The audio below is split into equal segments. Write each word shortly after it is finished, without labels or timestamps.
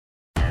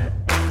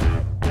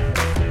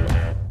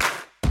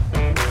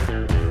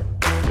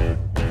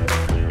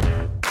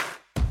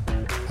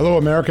Hello,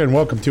 America, and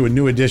welcome to a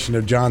new edition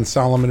of John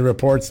Solomon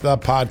Reports, the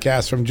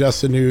podcast from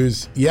Just the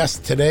News. Yes,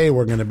 today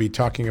we're going to be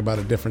talking about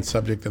a different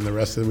subject than the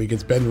rest of the week.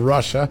 It's been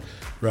Russia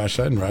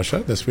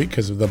this week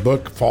because of the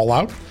book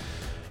Fallout,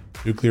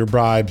 Nuclear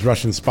Bribes,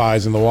 Russian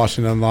Spies, and the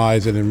Washington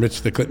Lies that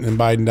enriched the Clinton and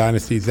Biden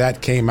dynasties.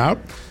 That came out,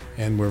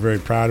 and we're very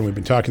proud, and we've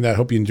been talking that.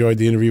 Hope you enjoyed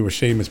the interview with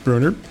Seamus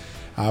Bruner.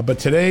 But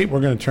today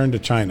we're going to turn to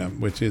China,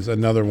 which is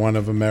another one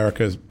of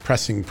America's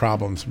pressing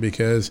problems,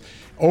 because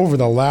over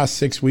the last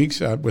 6 weeks,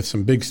 with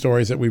some big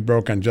stories that we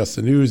broke on Just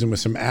the News and with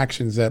some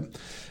actions that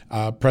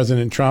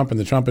President Trump and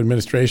the Trump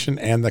administration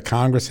and the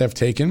Congress have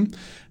taken,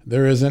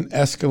 there is an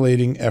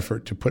escalating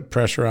effort to put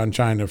pressure on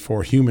China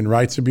for human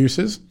rights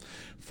abuses,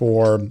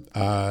 for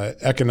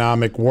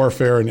economic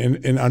warfare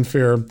and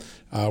unfair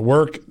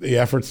work, the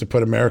efforts to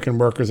put American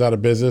workers out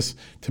of business,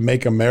 to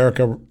make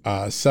America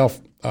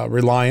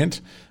self-reliant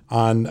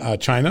on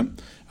China,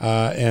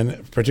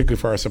 and particularly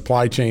for our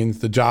supply chains,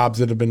 the jobs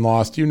that have been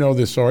lost. You know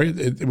this story.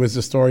 It was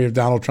the story of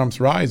Donald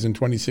Trump's rise in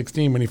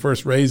 2016 when he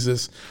first raised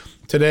this.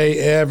 Today,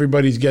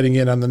 everybody's getting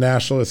in on the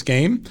nationalist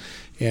game,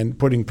 and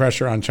putting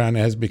pressure on China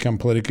has become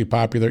politically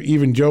popular.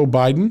 Even Joe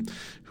Biden,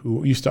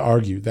 who used to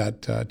argue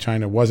that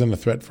China wasn't a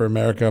threat for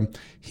America,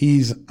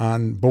 he's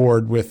on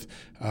board with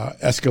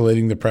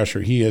escalating the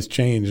pressure. He has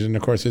changed, and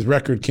of course, his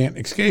record can't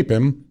escape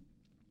him.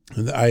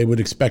 I would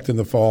expect in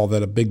the fall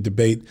that a big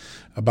debate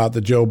about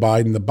the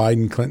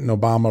Biden, Clinton,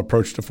 Obama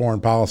approach to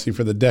foreign policy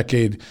for the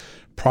decade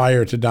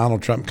prior to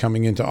Donald Trump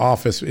coming into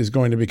office is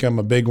going to become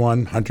a big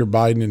one. Hunter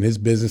Biden and his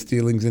business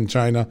dealings in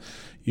China.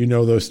 You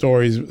know those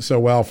stories so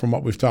well from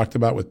what we've talked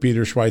about with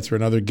Peter Schweizer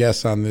and other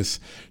guests on this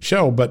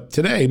show. But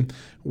today,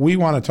 we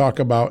want to talk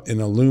about and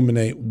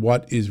illuminate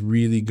what is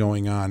really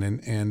going on.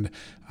 And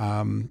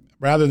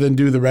rather than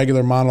do the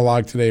regular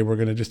monologue today, we're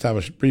going to just have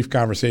a brief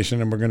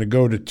conversation, and we're going to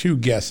go to two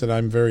guests that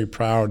I'm very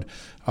proud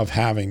of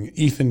having.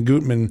 Ethan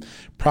Gutmann,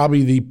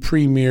 probably the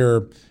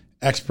premier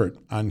expert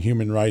on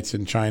human rights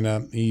in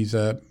China. He's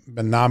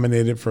been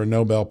nominated for a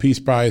Nobel Peace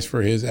Prize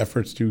for his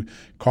efforts to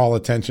call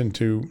attention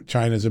to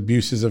China's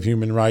abuses of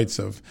human rights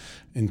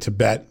in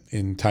Tibet,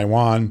 in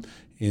Taiwan,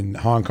 in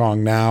Hong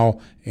Kong now,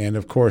 and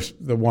of course,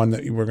 the one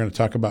that we're going to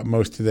talk about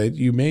most today,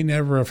 you may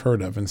never have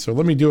heard of. And so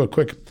let me do a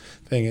quick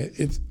thing.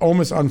 It's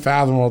almost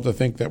unfathomable to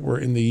think that we're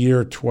in the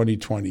year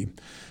 2020,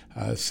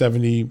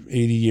 70,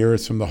 80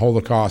 years from the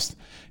Holocaust,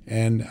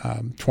 and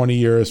 20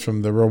 years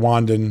from the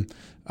Rwandan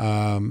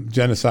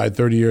genocide,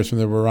 30 years from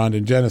the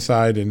Rwandan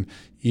genocide, and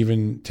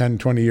even 10,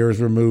 20 years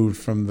removed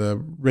from the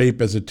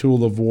rape as a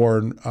tool of war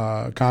in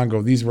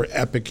Congo. These were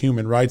epic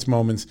human rights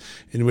moments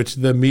in which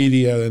the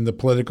media and the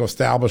political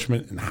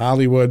establishment in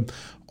Hollywood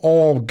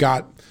all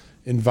got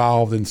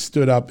involved and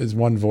stood up as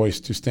one voice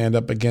to stand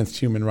up against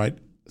human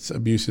rights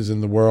abuses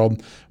in the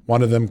world.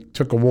 One of them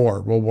took a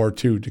war, World War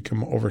II,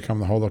 to overcome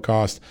the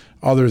Holocaust.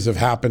 Others have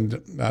happened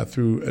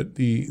through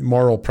the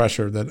moral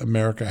pressure that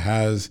America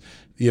has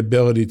the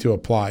ability to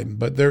apply.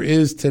 But there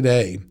is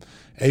today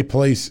a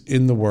place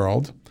in the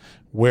world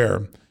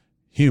where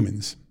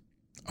humans,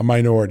 a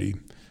minority,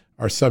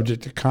 are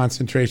subject to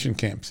concentration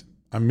camps.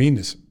 I mean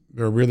this,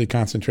 they're really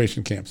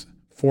concentration camps,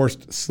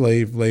 forced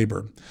slave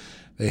labor.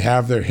 They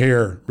have their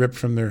hair ripped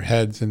from their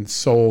heads and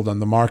sold on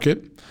the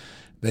market.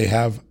 They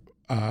have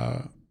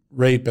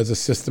rape as a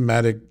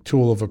systematic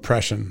tool of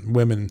oppression,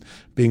 women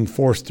being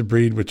forced to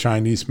breed with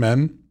Chinese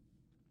men.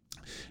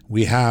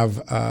 We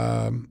have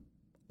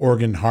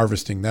organ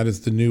harvesting. That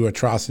is the new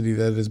atrocity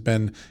that has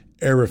been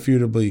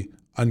irrefutably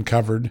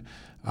uncovered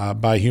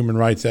by human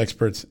rights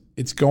experts.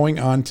 It's going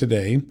on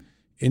today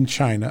in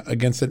China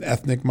against an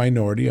ethnic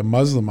minority, a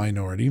Muslim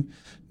minority,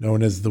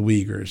 known as the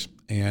Uyghurs.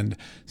 And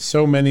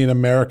so many in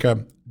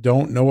America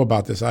don't know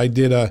about this. I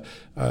did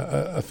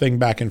a thing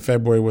back in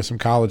February with some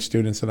college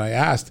students, and I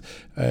asked,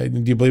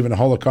 do you believe in the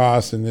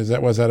Holocaust? And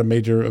was that a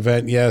major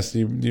event? Yes. Do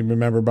you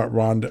remember about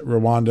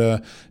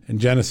Rwanda and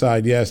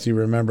genocide? Yes. Do you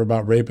remember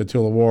about rape, a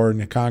tool of war in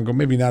the Congo?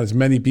 Maybe not as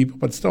many people,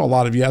 but still a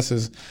lot of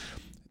yeses.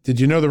 Did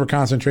you know there were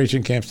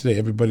concentration camps today?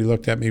 Everybody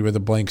looked at me with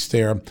a blank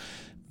stare.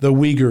 The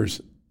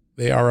Uyghurs,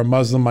 they are a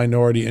Muslim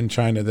minority in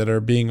China that are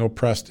being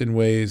oppressed in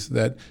ways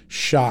that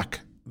shock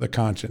the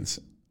conscience.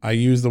 I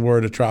use the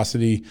word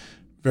atrocity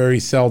very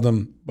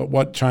seldom, but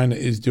what China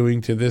is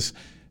doing to this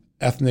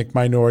ethnic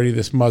minority,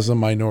 this Muslim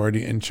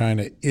minority in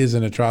China, is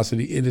an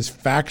atrocity. It is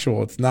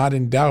factual. It's not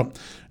in doubt.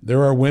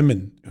 There are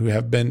women who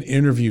have been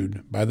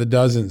interviewed by the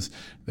dozens.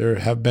 There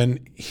have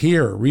been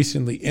here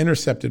recently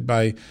intercepted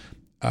by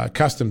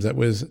customs that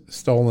was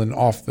stolen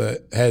off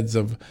the heads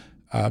of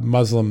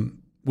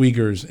Muslim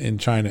Uyghurs in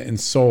China and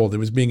sold. It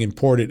was being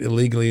imported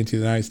illegally into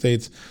the United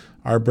States.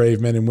 Our brave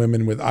men and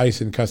women with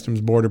ICE and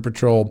Customs Border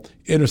Patrol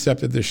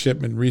intercepted this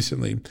shipment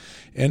recently.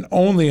 And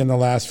only in the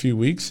last few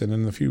weeks and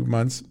in the few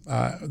months,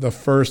 the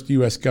first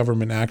U.S.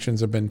 government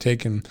actions have been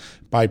taken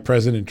by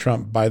President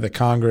Trump, by the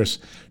Congress,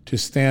 to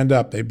stand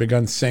up. They've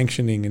begun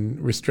sanctioning and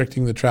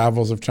restricting the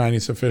travels of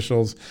Chinese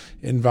officials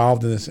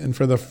involved in this. And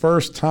for the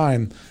first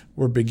time,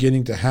 we're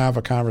beginning to have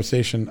a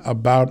conversation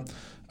about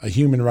a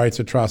human rights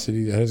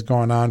atrocity that has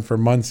gone on for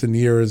months and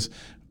years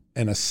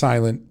and a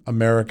silent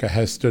America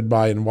has stood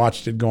by and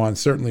watched it go on.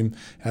 Certainly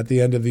at the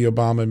end of the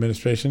Obama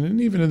administration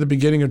and even in the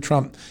beginning of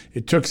Trump,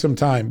 it took some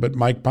time. But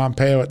Mike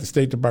Pompeo at the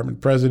State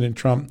Department, President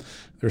Trump,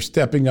 they're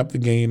stepping up the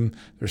game.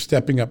 They're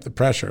stepping up the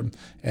pressure.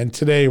 And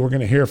today we're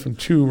going to hear from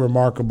two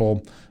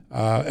remarkable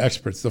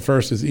experts. The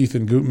first is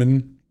Ethan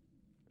Gutmann.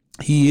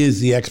 He is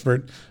the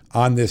expert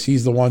on this.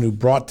 He's the one who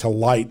brought to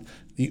light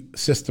the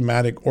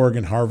systematic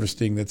organ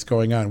harvesting that's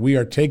going on. We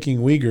are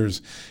taking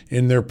Uyghurs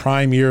in their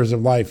prime years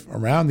of life,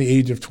 around the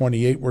age of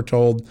 28, we're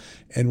told,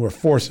 and we're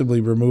forcibly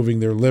removing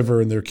their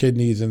liver and their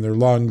kidneys and their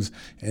lungs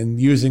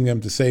and using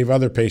them to save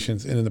other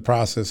patients, and in the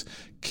process,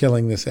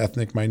 killing this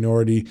ethnic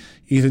minority.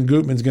 Ethan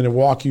Gutmann's going to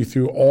walk you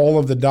through all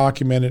of the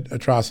documented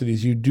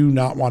atrocities. You do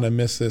not want to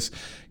miss this.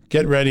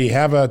 Get ready.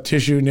 Have a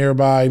tissue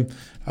nearby.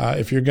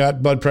 If you've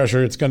got blood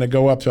pressure, it's going to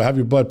go up. So have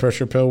your blood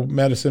pressure pill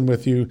medicine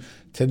with you.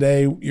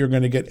 Today, you're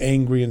going to get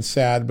angry and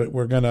sad, but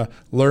we're going to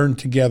learn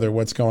together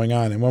what's going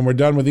on. And when we're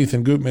done with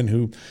Ethan Gutmann,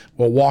 who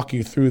will walk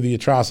you through the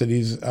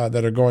atrocities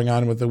that are going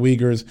on with the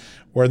Uyghurs,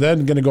 we're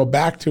then going to go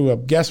back to a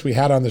guest we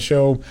had on the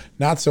show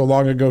not so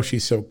long ago.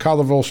 She's so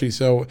colorful. She's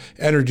so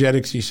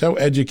energetic. She's so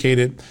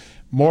educated.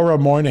 Maura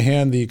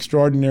Moynihan, the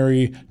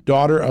extraordinary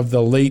daughter of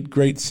the late,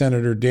 great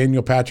Senator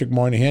Daniel Patrick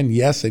Moynihan,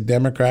 yes, a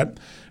Democrat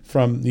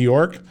from New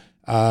York,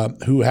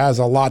 who has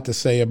a lot to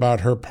say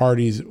about her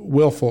party's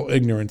willful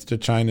ignorance to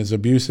China's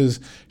abuses.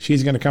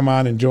 She's going to come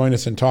on and join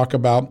us and talk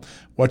about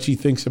what she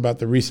thinks about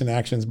the recent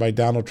actions by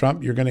Donald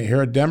Trump. You're going to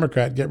hear a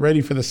Democrat, get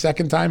ready for the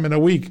second time in a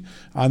week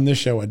on this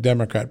show, a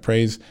Democrat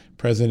praise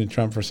President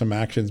Trump for some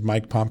actions,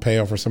 Mike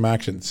Pompeo for some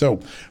actions.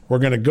 So we're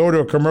going to go to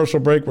a commercial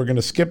break. We're going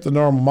to skip the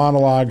normal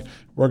monologue.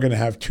 We're going to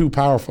have two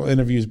powerful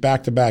interviews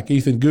back to back,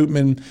 Ethan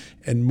Gutmann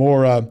and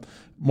Maura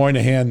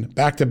Moynihan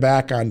back to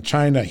back on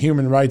China,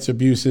 human rights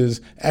abuses,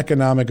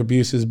 economic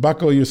abuses.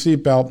 Buckle your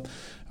seatbelt.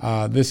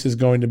 This is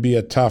going to be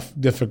a tough,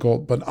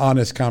 difficult, but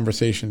honest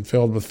conversation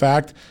filled with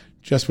fact,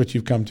 just what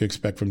you've come to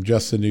expect from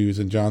Just the News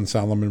and John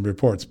Solomon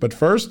Reports. But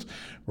first,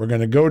 we're going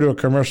to go to a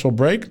commercial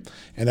break.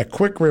 And a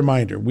quick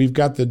reminder, we've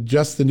got the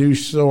Just the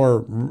News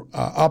store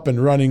up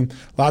and running.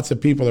 Lots of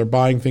people are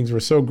buying things. We're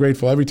so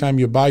grateful. Every time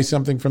you buy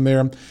something from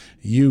there,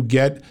 you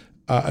get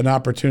an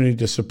opportunity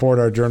to support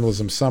our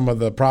journalism. Some of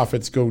the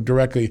profits go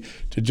directly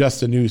to Just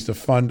the News to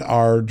fund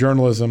our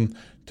journalism,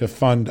 to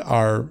fund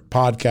our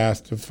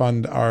podcast, to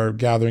fund our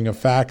gathering of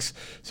facts.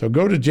 So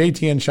go to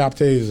JTN Shop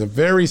today. There's a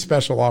very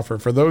special offer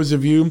for those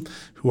of you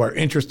who are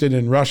interested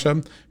in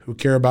Russia, who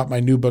care about my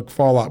new book,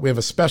 Fallout. We have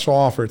a special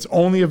offer. It's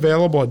only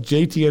available at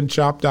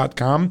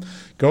jtnshop.com.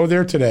 Go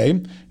there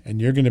today,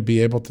 and you're going to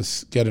be able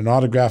to get an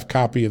autographed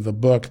copy of the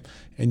book,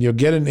 and you'll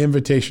get an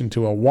invitation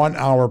to a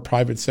 1-hour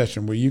private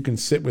session where you can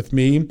sit with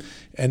me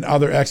and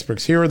other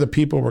experts. Here are the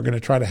people we're going to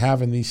try to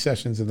have in these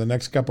sessions in the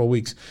next couple of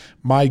weeks.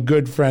 My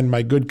good friend,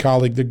 my good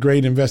colleague, the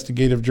great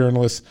investigative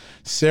journalist,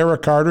 Sarah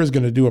Carter, is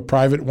going to do a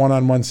private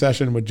one-on-one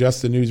session with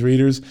Just the News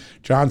readers.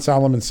 John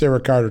Solomon, Sarah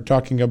Carter,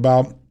 talking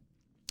about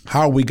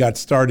how we got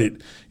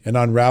started in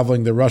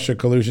unraveling the Russia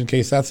collusion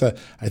case. That's I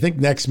think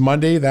next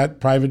Monday,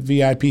 that private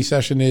VIP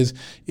session is.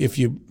 If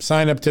you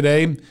sign up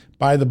today,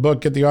 buy the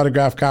book, get the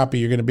autographed copy,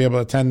 you're going to be able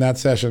to attend that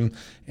session.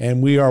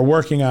 And we are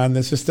working on,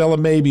 this is still a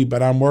maybe,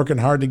 but I'm working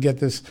hard to get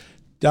this.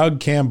 Doug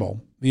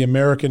Campbell, the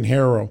American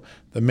hero,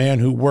 the man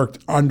who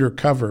worked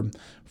undercover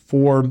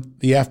for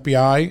the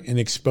FBI in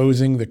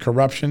exposing the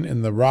corruption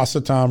in the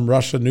Rosatom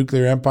Russia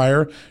nuclear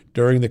empire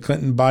during the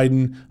Clinton,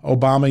 Biden,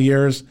 Obama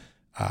years.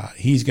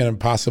 He's going to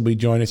possibly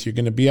join us. You're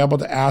going to be able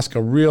to ask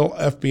a real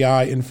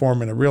FBI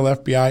informant, a real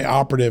FBI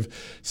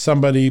operative,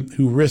 somebody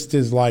who risked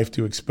his life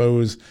to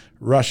expose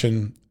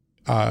Russian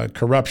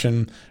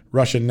corruption,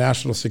 Russian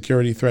national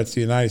security threats to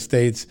the United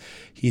States.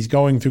 He's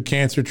going through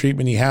cancer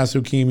treatment. He has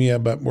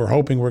leukemia, but we're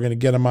hoping we're going to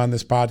get him on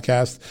this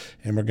podcast,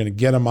 and we're going to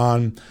get him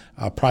on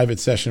a private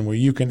session where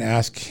you can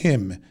ask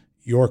him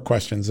your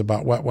questions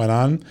about what went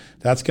on.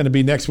 That's going to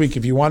be next week.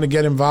 If you want to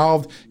get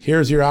involved,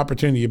 here's your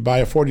opportunity. You buy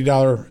a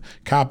 $40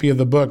 copy of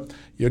the book,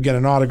 you'll get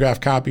an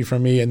autographed copy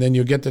from me, and then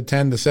you'll get to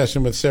attend the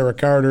session with Sarah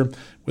Carter,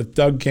 with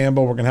Doug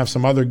Campbell. We're going to have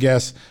some other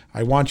guests.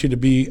 I want you to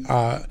be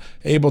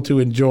able to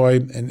enjoy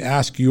and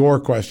ask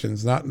your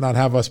questions, not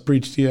have us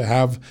preach to you,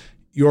 have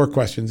your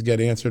questions get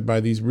answered by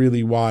these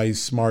really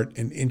wise, smart,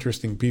 and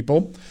interesting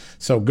people.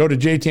 So go to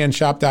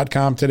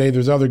jtnshop.com today.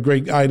 There's other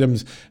great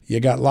items.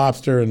 You got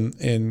lobster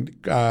and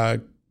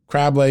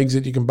crab legs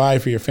that you can buy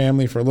for your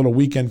family for a little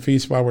weekend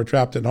feast while we're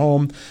trapped at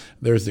home.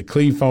 There's the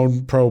Clean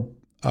Phone Pro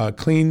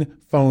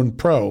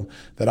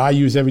that I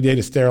use every day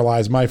to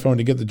sterilize my phone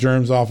to get the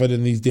germs off it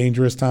in these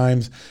dangerous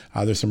times.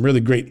 There's some really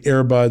great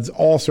earbuds,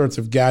 all sorts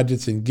of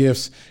gadgets and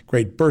gifts,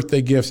 great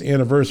birthday gifts,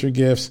 anniversary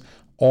gifts,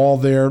 all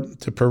there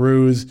to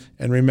peruse.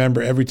 And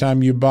remember, every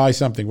time you buy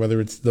something, whether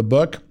it's the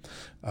book,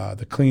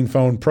 the Clean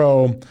Phone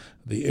Pro,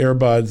 the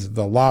earbuds,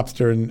 the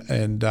lobster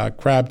and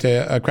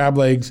crab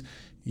legs,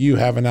 you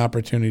have an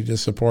opportunity to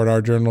support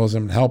our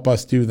journalism and help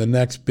us do the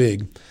next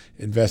big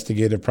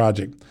investigative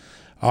project.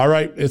 All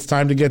right, it's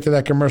time to get to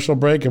that commercial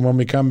break. And when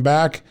we come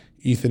back,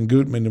 Ethan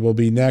Gutmann will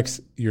be next.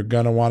 You're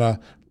going to want to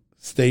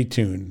Stay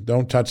tuned.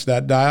 Don't touch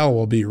that dial.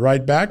 We'll be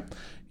right back.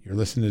 You're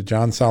listening to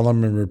John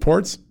Solomon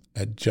Reports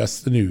at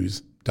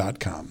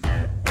justthenews.com.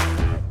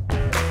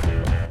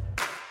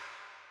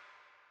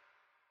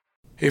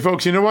 Hey,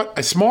 folks, you know what?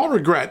 A small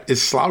regret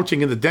is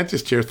slouching in the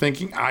dentist chair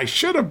thinking, I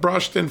should have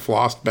brushed and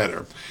flossed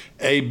better.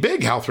 A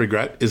big health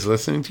regret is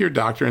listening to your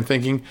doctor and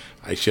thinking,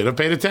 I should have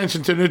paid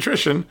attention to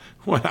nutrition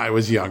when I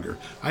was younger.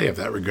 I have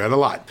that regret a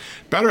lot.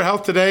 Better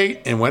health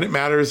today, and when it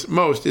matters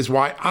most, is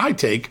why I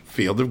take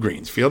Field of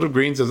Greens. Field of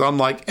Greens is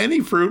unlike any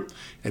fruit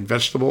and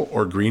vegetable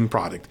or green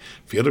product.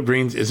 Field of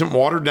Greens isn't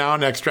watered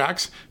down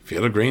extracts.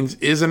 Field of Greens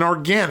is an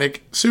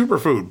organic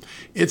superfood.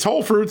 It's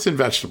whole fruits and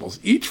vegetables.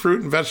 Each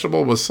fruit and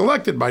vegetable was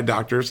selected by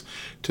doctors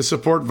to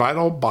support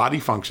vital body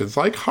functions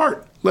like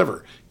heart,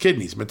 liver,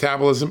 kidneys,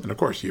 metabolism, and of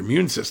course, your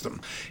immune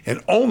system.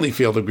 And only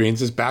Field of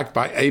Greens is backed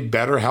by a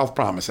better health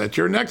promise. At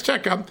your next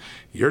checkup,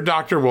 your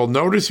doctor will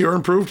notice your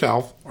improved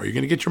health, or you're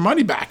going to get your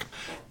money back.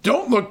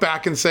 Don't look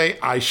back and say,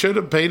 I should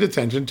have paid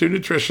attention to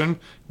nutrition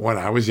when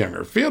I was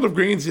younger. Field of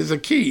Greens is a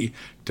key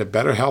to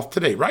better health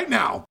today, right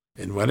now,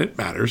 and when it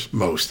matters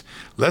most.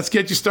 Let's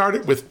get you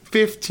started with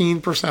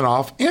 15%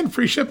 off and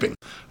free shipping.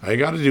 All you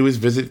got to do is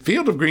visit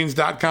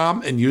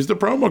fieldofgreens.com and use the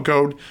promo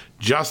code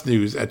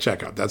JUSTNEWS at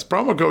checkout. That's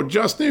promo code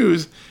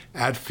JUSTNEWS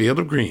at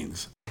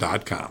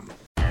fieldofgreens.com.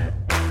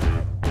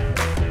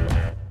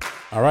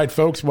 All right,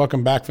 folks,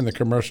 welcome back from the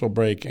commercial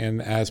break.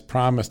 And as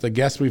promised, a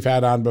guest we've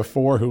had on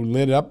before who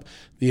lit up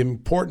the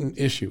important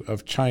issue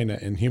of China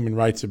and human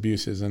rights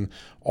abuses and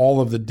all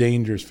of the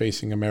dangers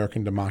facing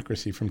American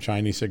democracy from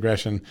Chinese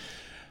aggression.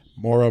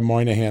 Maura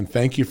Moynihan,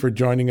 thank you for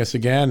joining us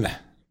again.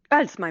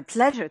 It's my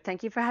pleasure.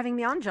 Thank you for having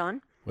me on,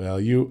 John. Well,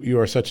 you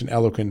are such an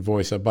eloquent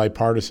voice, a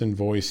bipartisan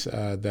voice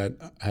that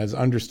has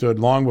understood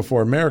long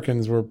before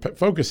Americans were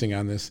focusing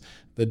on this,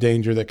 the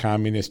danger that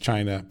communist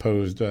China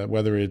posed,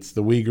 whether it's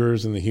the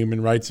Uyghurs and the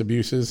human rights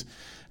abuses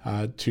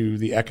to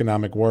the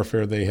economic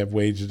warfare they have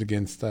waged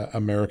against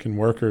American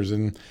workers.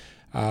 And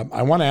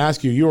I want to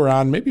ask you, you were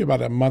on maybe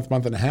about a month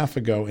and a half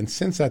ago, and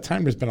since that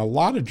time, there's been a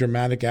lot of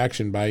dramatic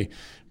action by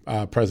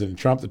President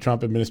Trump, the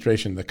Trump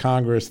administration, the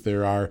Congress.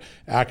 There are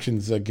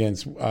actions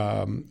against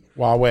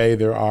Huawei.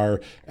 There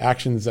are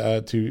actions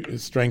to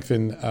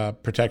strengthen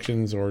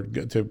protections or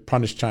to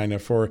punish China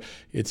for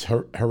its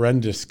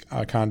horrendous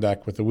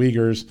conduct with the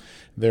Uyghurs.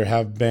 There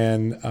have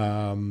been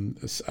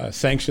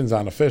sanctions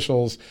on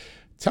officials.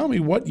 Tell me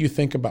what you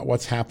think about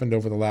what's happened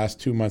over the last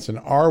 2 months, and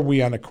are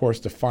we on a course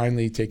to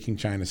finally taking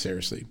China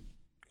seriously?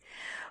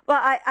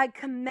 Well, I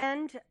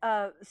commend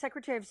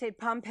Secretary of State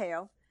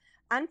Pompeo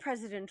and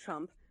President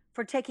Trump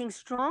for taking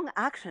strong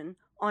action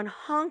on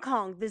Hong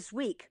Kong this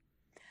week.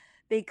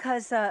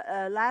 Because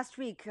last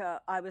week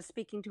I was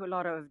speaking to a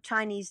lot of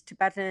Chinese,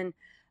 Tibetan,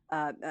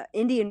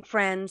 Indian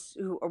friends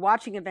who are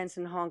watching events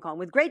in Hong Kong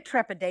with great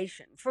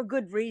trepidation for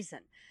good reason.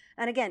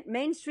 And again,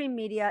 mainstream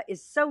media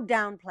is so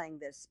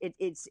downplaying this.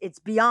 It's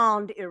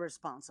beyond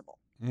irresponsible.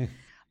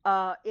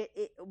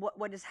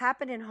 What has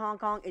happened in Hong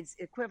Kong is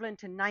equivalent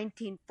to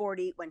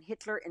 1940 when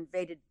Hitler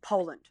invaded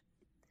Poland.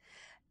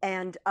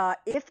 And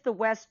if the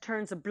West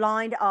turns a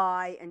blind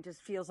eye and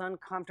just feels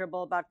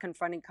uncomfortable about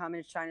confronting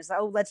communist China, say,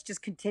 oh, let's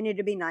just continue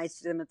to be nice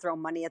to them and throw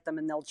money at them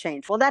and they'll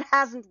change. Well, that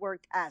hasn't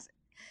worked, has it?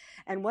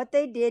 And what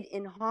they did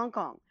in Hong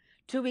Kong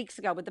 2 weeks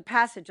ago with the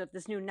passage of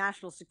this new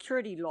national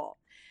security law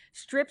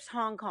strips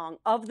Hong Kong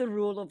of the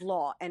rule of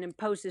law and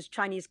imposes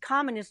Chinese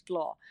communist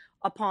law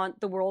upon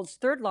the world's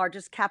third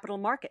largest capital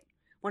market,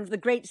 one of the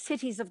great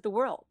cities of the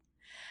world.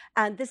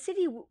 And the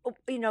city,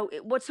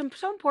 what's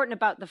so important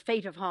about the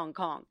fate of Hong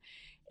Kong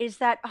is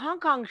that Hong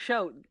Kong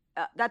showed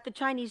that the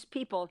Chinese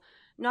people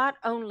not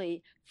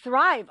only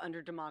thrive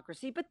under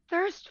democracy, but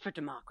thirst for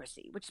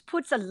democracy, which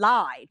puts a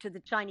lie to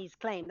the Chinese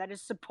claim that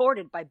is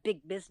supported by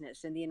big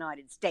business in the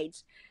United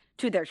States,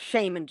 to their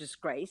shame and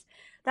disgrace,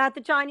 that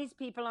the Chinese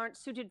people aren't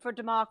suited for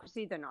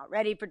democracy, they're not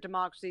ready for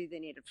democracy, they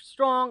need a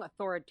strong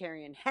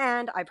authoritarian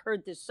hand. I've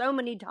heard this so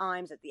many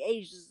times at the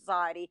Asia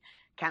Society,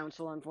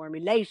 Council on Foreign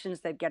Relations.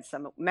 They'd get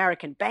some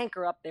American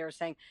banker up there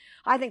saying,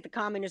 I think the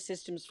communist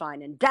system's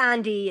fine and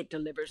dandy, it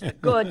delivers the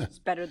goods, it's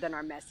better than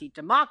our messy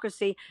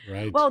democracy.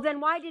 Right. Well, then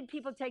why did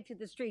people take to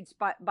the streets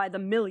by the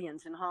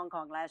millions in Hong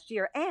Kong last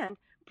year? And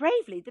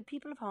bravely, the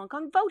people of Hong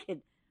Kong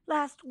voted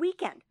last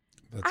weekend.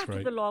 That's after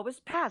right. the law was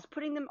passed,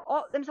 putting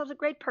themselves at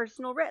great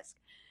personal risk.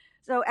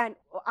 So, and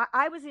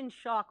I was in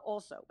shock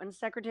also when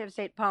Secretary of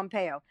State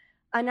Pompeo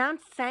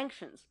announced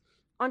sanctions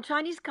on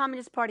Chinese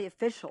Communist Party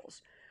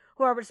officials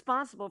who are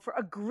responsible for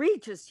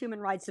egregious human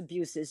rights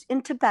abuses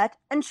in Tibet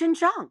and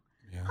Xinjiang.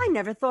 Yeah. I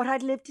never thought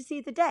I'd live to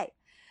see the day.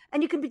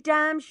 And you can be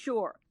damn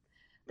sure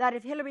that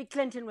if Hillary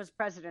Clinton was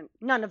president,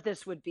 none of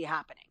this would be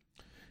happening.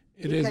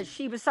 Because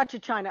she was such a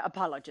China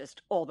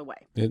apologist all the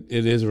way.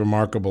 It is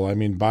remarkable. I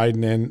mean,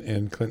 Biden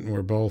and Clinton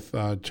were both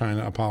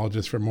China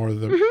apologists for more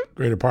of the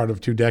greater part of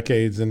 2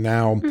 decades. And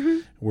now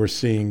we're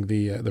seeing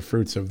the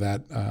fruits of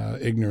that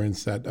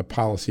ignorance, that a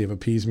policy of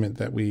appeasement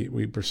that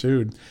we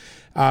pursued.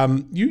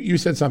 You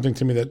said something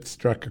to me that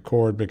struck a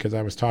chord, because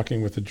I was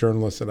talking with a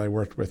journalist that I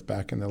worked with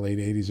back in the late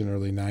 80s and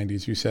early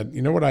 90s. You said,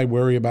 you know what I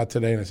worry about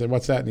today? And I said,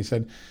 what's that? And he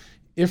said,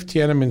 if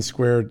Tiananmen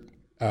Square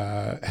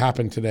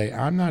happened today,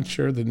 I'm not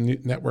sure the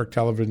network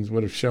televisions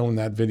would have shown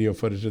that video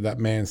footage of that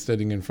man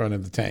sitting in front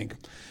of the tank.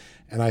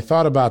 And I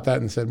thought about that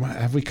and said, well,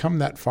 have we come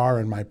that far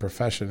in my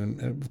profession?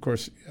 And of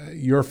course,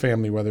 your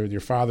family, whether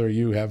your father or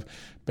you, have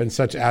been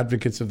such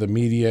advocates of the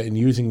media and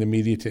using the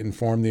media to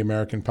inform the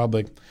American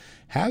public.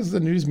 Has the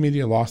news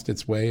media lost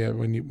its way,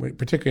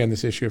 particularly on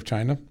this issue of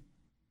China?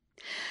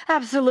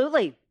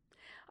 Absolutely.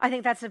 I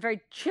think that's a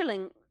very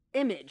chilling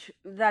image,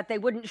 that they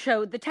wouldn't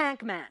show the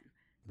tank man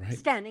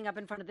standing up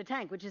in front of the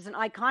tank, which is an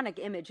iconic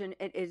image, and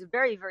it is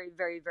very, very,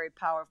 very, very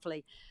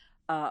powerfully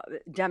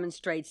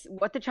demonstrates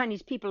what the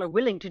Chinese people are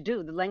willing to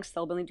do, the lengths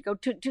they're willing to go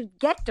to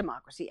get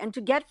democracy and to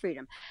get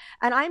freedom.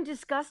 And I'm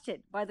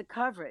disgusted by the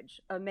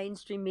coverage of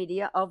mainstream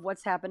media of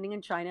what's happening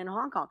in China and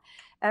Hong Kong.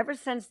 Ever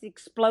since the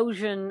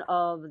explosion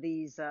of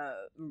these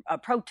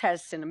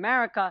protests in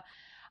America,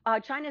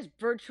 China's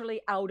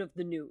virtually out of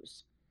the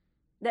news.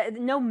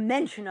 No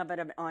mention of it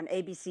on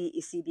ABC,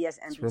 CBS,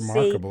 NBC. It's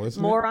remarkable, isn't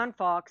it? More on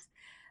Fox.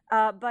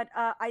 But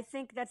I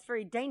think that's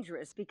very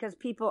dangerous, because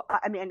people,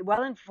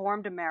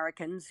 well-informed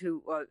Americans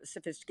who are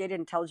sophisticated,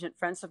 intelligent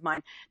friends of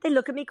mine, they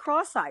look at me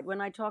cross-eyed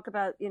when I talk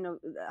about,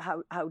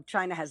 how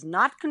China has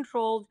not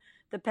controlled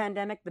the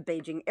pandemic. The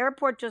Beijing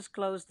airport just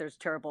closed. There's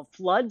terrible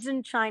floods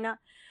in China.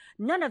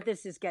 None of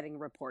this is getting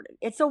reported.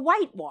 It's a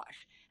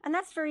whitewash. And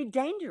that's very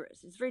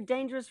dangerous. It's very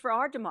dangerous for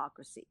our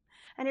democracy.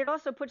 And it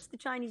also puts the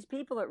Chinese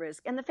people at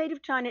risk. And the fate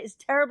of China is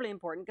terribly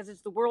important, because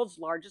it's the world's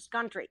largest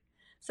country.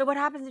 So what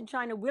happens in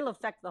China will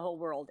affect the whole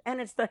world,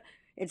 and it's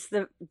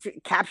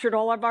captured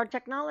all of our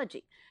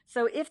technology.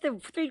 So if the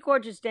Three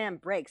Gorges Dam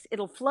breaks,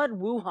 it'll flood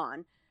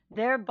Wuhan,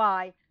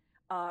 thereby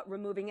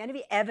removing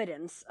any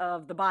evidence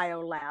of the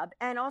biolab,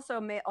 and also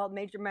all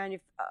major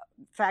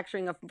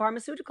manufacturing of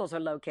pharmaceuticals are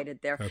located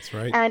there. That's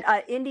right. And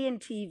Indian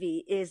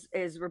TV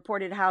is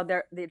reported how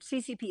the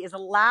CCP is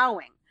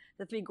allowing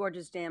the Three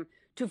Gorges Dam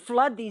to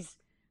flood these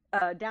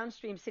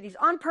downstream cities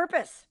on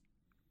purpose.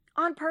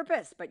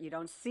 But you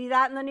don't see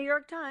that in the New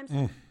York Times.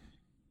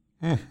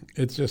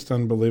 It's just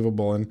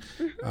unbelievable. And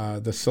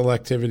the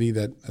selectivity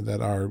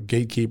that our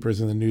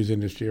gatekeepers in the news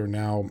industry are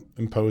now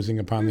imposing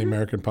upon the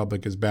American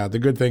public is bad. The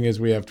good thing is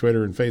we have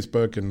Twitter and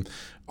Facebook and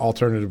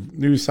alternative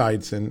news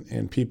sites,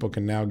 and people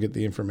can now get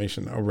the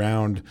information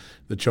around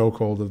the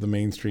chokehold of the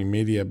mainstream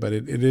media. But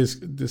it is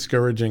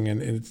discouraging,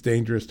 and it's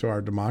dangerous to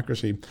our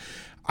democracy.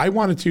 I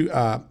wanted to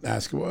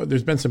ask,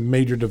 there's been some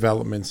major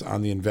developments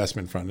on the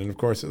investment front. And of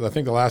course, I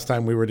think the last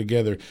time we were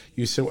together,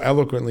 you so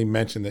eloquently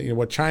mentioned that,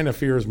 what China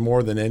fears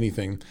more than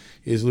anything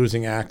is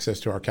losing access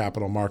to our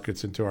capital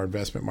markets and to our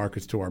investment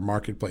markets, to our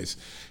marketplace.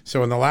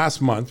 So in the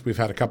last month, we've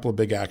had a couple of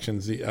big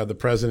actions. The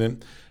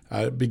president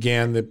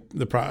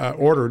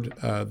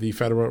ordered the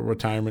Federal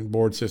Retirement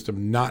Board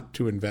system not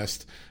to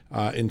invest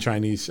in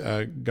Chinese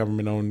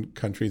government-owned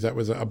countries. That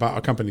was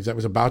companies. That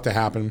was about to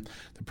happen.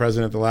 The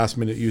president at the last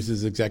minute used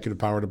his executive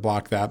power to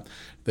block that.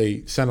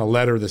 They sent a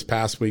letter this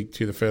past week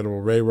to the Federal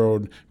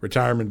Railroad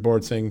Retirement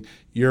Board saying,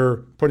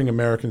 you're putting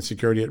American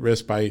security at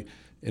risk by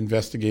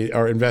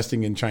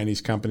investing in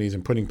Chinese companies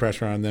and putting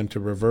pressure on them to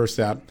reverse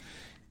that.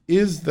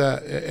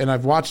 And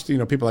I've watched,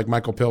 people like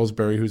Michael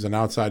Pillsbury, who's an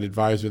outside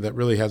advisor that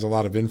really has a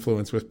lot of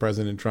influence with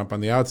President Trump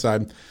on the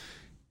outside.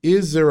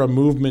 Is there a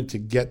movement to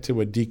get to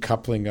a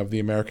decoupling of the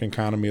American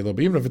economy a little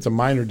bit? Even if it's a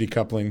minor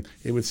decoupling,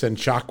 it would send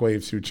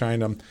shockwaves through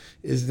China.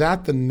 Is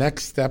that the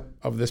next step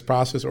of this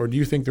process, or do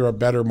you think there are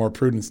better, more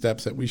prudent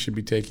steps that we should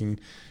be taking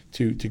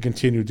to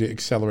continue to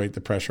accelerate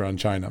the pressure on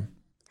China?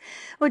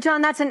 Well,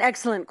 John, that's an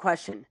excellent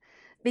question,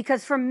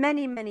 because for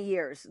many, many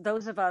years,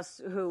 those of us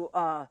who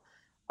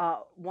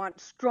want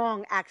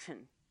strong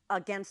action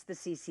against the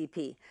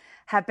CCP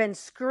have been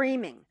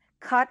screaming,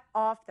 cut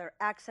off their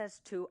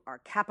access to our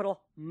capital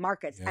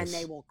markets, and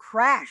they will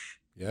crash.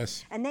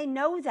 Yes. And they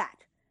know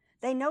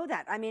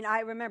that. I mean,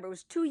 I remember it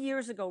was 2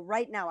 years ago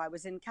right now, I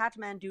was in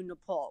Kathmandu,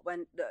 Nepal,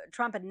 when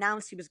Trump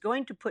announced he was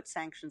going to put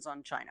sanctions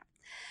on China.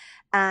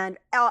 And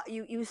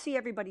you see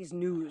everybody's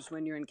news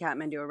when you're in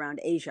Kathmandu around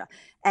Asia.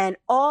 And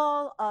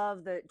all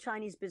of the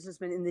Chinese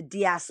businessmen in the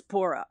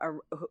diaspora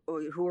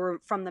who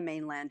are from the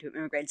mainland who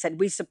immigrated said,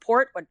 we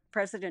support what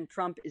President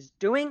Trump is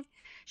doing.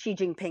 Xi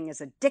Jinping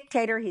is a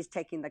dictator. He's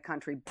taking the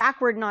country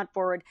backward, not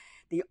forward.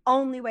 The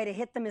only way to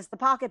hit them is the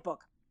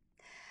pocketbook.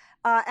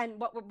 And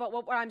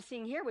what I'm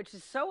seeing here, which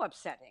is so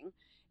upsetting,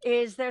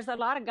 is there's a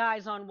lot of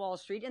guys on Wall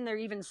Street, and there are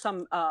even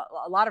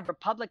a lot of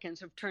Republicans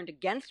who've turned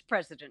against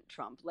President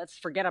Trump. Let's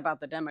forget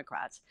about the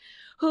Democrats,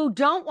 who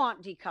don't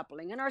want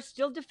decoupling and are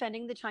still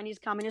defending the Chinese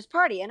Communist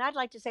Party. And I'd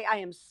like to say I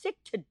am sick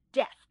to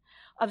death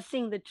of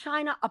seeing the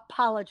China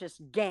apologist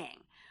gang,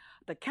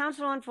 the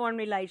Council on Foreign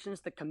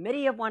Relations, the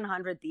Committee of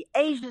 100, the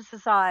Asia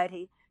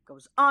Society,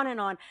 goes on and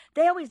on.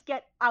 They always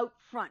get out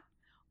front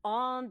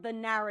on the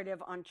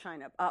narrative on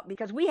China,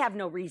 because we have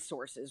no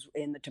resources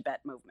in the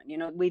Tibet movement. You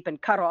know, we've been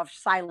cut off,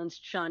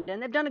 silenced, shunned,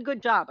 and they've done a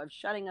good job of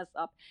shutting us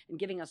up and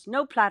giving us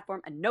no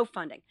platform and no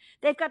funding.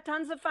 They've got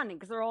tons of funding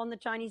because they're all on the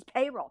Chinese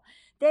payroll.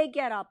 They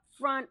get up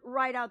front,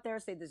 right out there,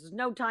 say this is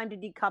no time to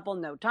decouple,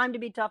 no time to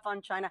be tough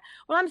on China.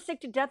 Well, I'm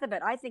sick to death of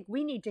it. I think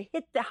we need to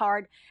hit the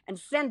hard and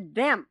send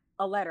them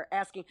a letter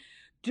asking,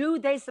 do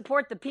they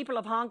support the people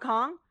of Hong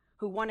Kong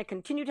who want to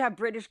continue to have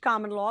British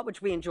common law,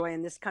 which we enjoy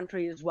in this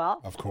country as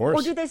well? Of course.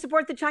 Or do they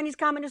support the Chinese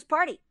Communist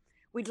Party?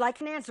 We'd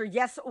like an answer,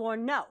 yes or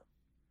no.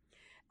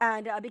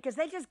 And because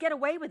they just get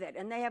away with it.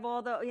 And they have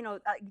all the,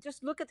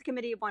 just look at the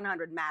Committee of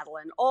 100,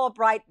 Madeleine,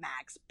 Albright,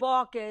 Max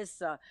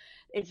Baucus.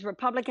 It's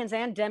Republicans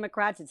and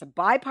Democrats. It's a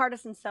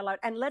bipartisan sellout.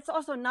 And let's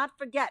also not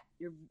forget,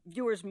 your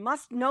viewers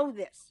must know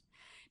this,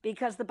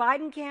 because the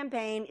Biden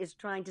campaign is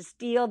trying to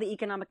steal the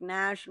economic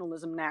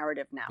nationalism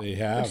narrative now,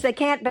 which they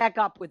can't back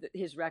up with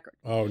his record.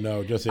 Oh,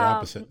 no, just the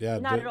opposite. Yeah,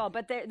 not at all.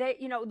 But they,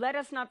 let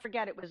us not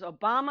forget it was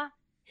Obama,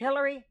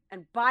 Hillary,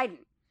 and Biden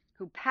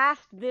who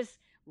passed this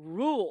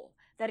rule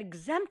that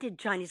exempted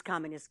Chinese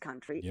communist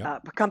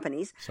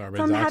companies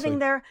from having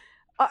their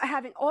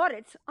having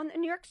audits on the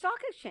New York Stock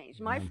Exchange.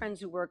 My friends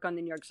who work on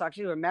the New York Stock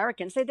Exchange, who are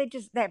Americans, say they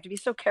have to be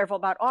so careful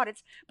about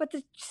audits, but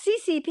the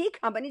CCP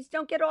companies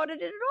don't get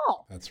audited at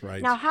all. That's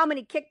right. Now, how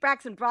many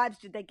kickbacks and bribes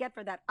did they get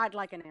for that? I'd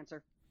like an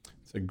answer.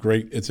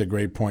 It's a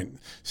great point.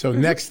 So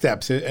next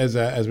steps,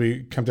 as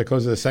we come to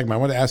close of the segment, I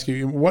want to ask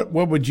you, what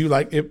would you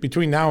like,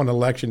 between now and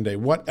Election Day,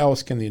 what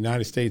else can the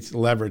United States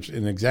leverage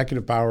in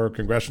executive power,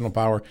 congressional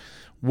power?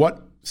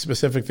 What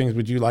specific things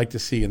would you like to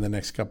see in the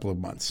next couple of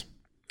months?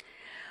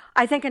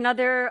 I think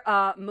another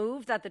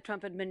move that the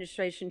Trump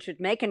administration should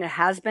make, and it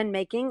has been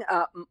making,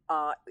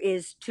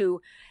 is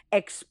to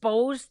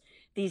expose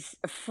these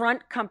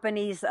front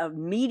companies of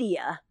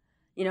media,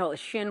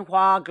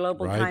 Xinhua,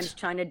 Global Times,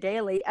 China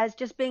Daily, as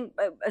just being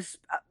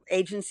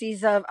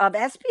agencies of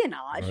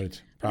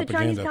espionage for the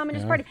Chinese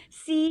Communist Party.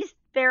 Seize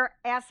their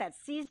assets,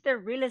 seize their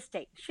real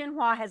estate.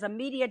 Xinhua has a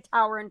media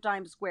tower in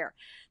Times Square.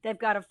 They've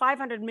got a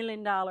 $500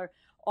 million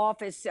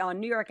office on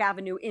New York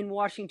Avenue in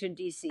Washington,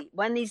 D.C.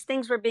 When these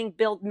things were being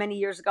built many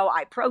years ago,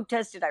 I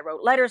protested, I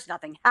wrote letters,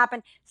 nothing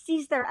happened.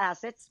 Seize their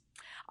assets.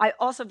 I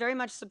also very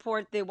much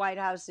support the White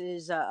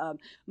House's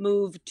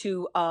move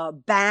to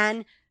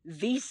ban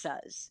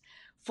visas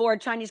for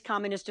Chinese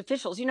communist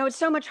officials. It's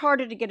so much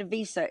harder to get a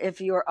visa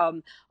if you're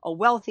a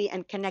wealthy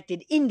and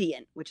connected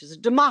Indian, which is a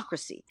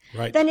democracy,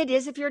 than it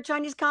is if you're a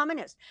Chinese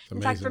communist.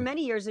 In fact, for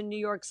many years in New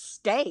York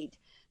State,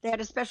 they had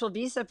a special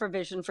visa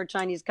provision for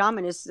Chinese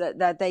communists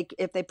that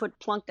if they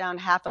plunked down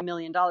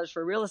 $500,000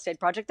 for a real estate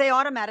project, they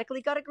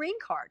automatically got a green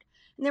card.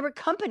 And there were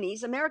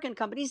companies, American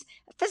companies,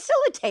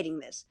 facilitating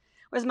this.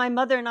 Whereas my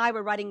mother and I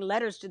were writing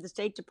letters to the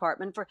State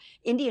Department for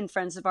Indian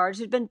friends of ours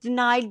who'd been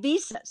denied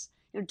visas,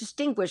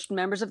 distinguished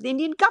members of the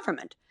Indian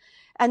government.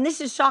 And this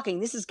is shocking.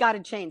 This has got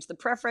to change. The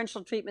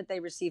preferential treatment they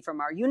receive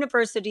from our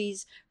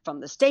universities, from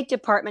the State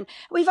Department.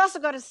 We've also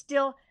got to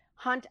still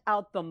hunt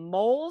out the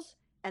moles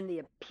and the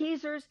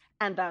appeasers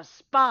and the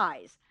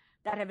spies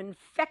that have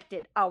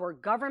infected our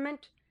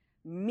government,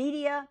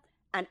 media,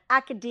 and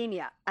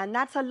academia. And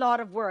that's a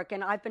lot of work.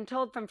 And I've been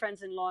told from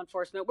friends in law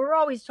enforcement, we're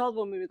always told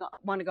when we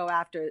want to go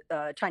after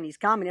Chinese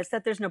communists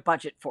that there's no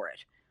budget for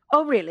it.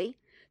 Oh, really?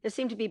 There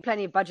seemed to be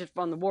plenty of budget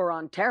on the war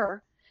on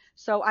terror.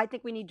 So I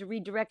think we need to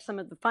redirect some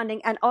of the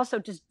funding and also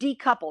just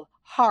decouple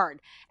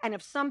hard. And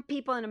if some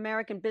people in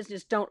American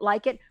business don't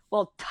like it,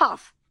 well,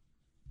 tough.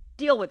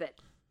 Deal with it.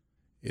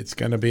 It's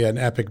going to be an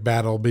epic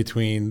battle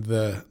between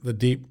the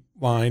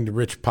deep-lined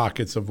rich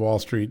pockets of Wall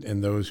Street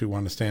and those who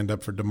want to stand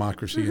up for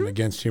democracy and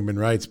against human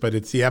rights. But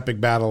it's the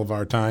epic battle of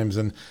our times.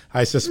 And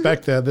I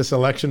suspect that this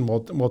election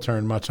will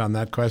turn much on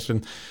that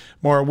question.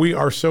 Maura, we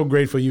are so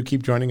grateful you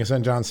keep joining us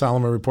on John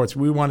Solomon Reports.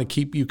 We want to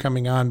keep you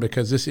coming on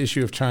because this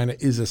issue of China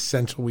is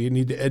essential. We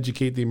need to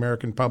educate the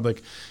American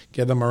public,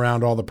 get them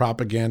around all the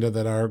propaganda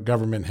that our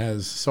government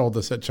has sold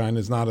us that China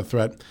is not a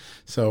threat.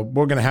 So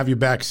we're going to have you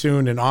back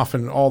soon and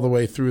often all the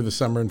way through the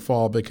summer and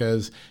fall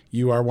because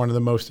you are one of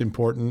the most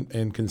important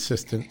and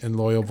consistent and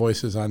loyal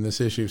voices on this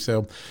issue.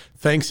 So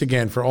thanks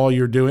again for all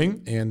you're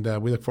doing, and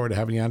we look forward to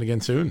having you on again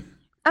soon.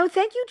 Oh,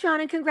 thank you,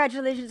 John, and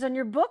congratulations on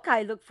your book.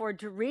 I look forward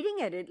to reading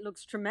it. It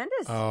looks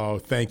tremendous. Oh,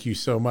 thank you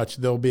so much.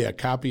 There'll be a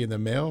copy in the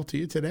mail to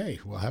you today.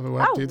 We'll have it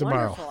up to you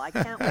tomorrow. Wonderful. I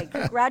can't wait.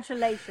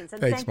 Congratulations.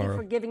 And Thanks, thank you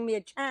for giving me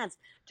a chance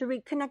to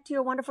reconnect to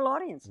your wonderful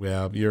audience.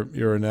 Well,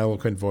 you're an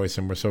eloquent voice,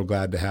 and we're so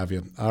glad to have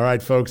you. All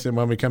right, folks, and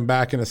when we come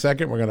back in a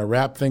second, we're going to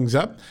wrap things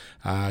up.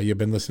 You've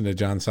been listening to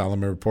John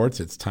Solomon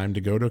Reports. It's time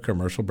to go to a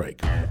commercial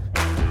break.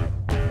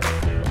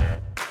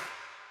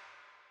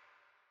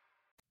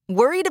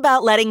 Worried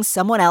about letting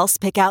someone else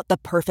pick out the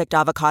perfect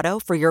avocado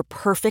for your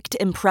perfect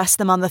impress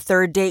them on the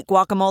third date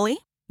guacamole?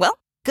 Well,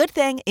 good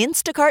thing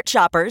Instacart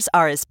shoppers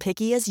are as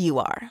picky as you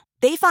are.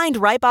 They find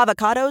ripe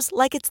avocados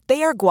like it's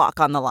their guac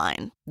on the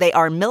line. They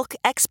are milk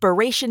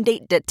expiration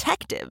date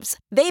detectives.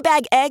 They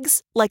bag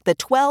eggs like the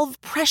 12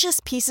 precious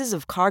pieces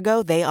of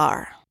cargo they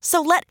are.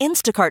 So let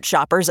Instacart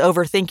shoppers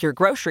overthink your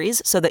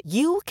groceries so that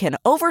you can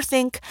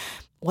overthink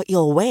what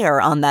you'll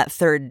wear on that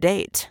third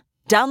date.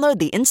 Download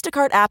the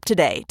Instacart app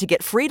today to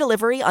get free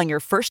delivery on your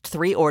first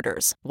 3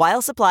 orders,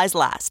 while supplies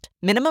last.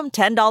 Minimum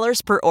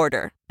 $10 per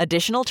order.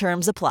 Additional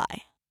terms apply.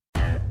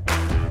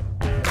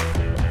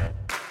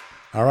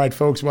 All right,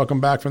 folks, welcome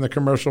back from the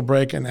commercial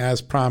break. And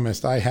as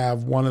promised, I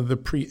have one of the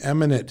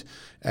preeminent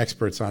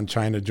experts on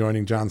China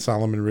joining John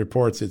Solomon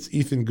Reports. It's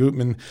Ethan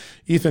Gutmann.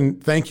 Ethan,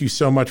 thank you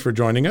so much for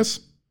joining us.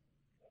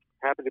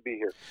 Happy to be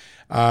here.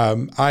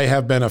 I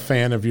have been a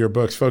fan of your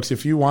books. Folks,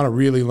 if you want to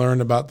really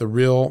learn about the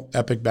real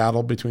epic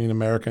battle between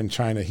America and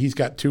China, he's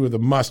got 2 of the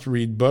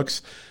must-read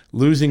books,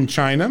 Losing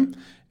China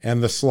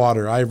and The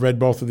Slaughter. I've read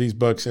both of these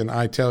books, and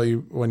I tell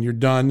you, when you're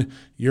done,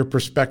 your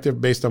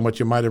perspective based on what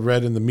you might have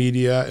read in the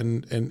media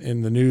and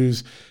in the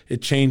news,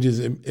 it changes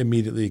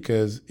immediately,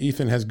 because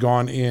Ethan has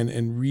gone in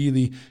and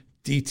really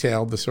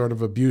detailed the sort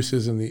of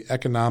abuses and the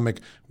economic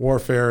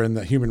warfare and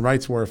the human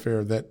rights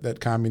warfare that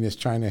communist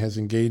China has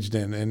engaged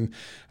in. And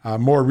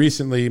more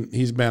recently,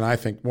 he's been, I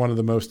think, one of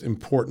the most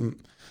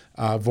important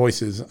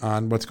voices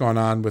on what's going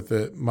on with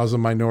the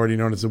Muslim minority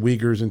known as the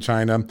Uyghurs in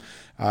China.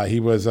 He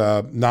was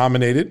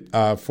nominated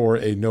for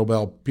a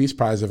Nobel Peace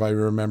Prize, if I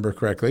remember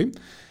correctly.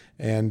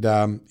 And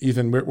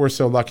Ethan, we're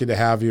so lucky to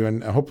have you,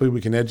 and hopefully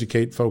we can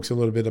educate folks a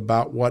little bit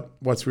about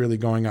what's really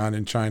going on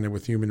in China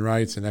with human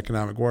rights and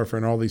economic warfare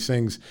and all these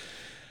things.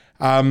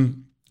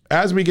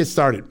 As we get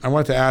started, I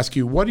wanted to ask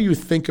you, what do you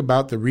think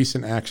about the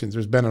recent actions?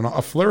 There's been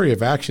a flurry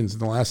of actions in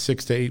the last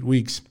 6 to 8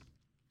 weeks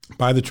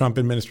by the Trump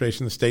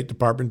administration, the State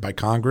Department, by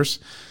Congress,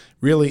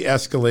 really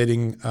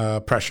escalating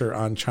pressure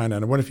on China.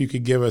 And I wonder if you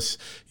could give us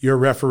your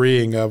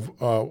refereeing of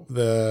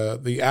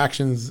the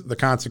actions, the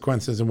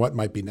consequences, and what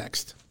might be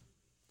next.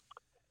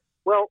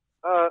 Well,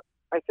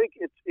 I think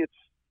it's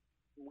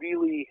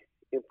really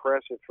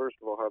impressive, first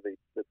of all, how the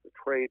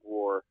trade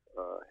war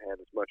had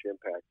as much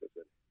impact as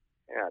it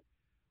had.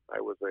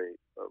 I was a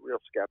real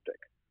skeptic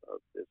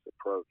of this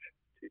approach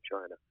to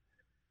China,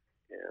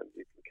 and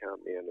you can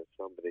count me in as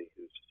somebody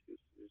who's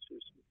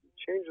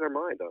changed their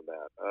mind on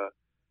that.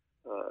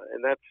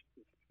 And that's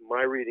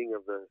my reading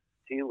of the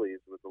tea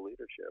leaves with the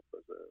leadership,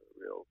 was a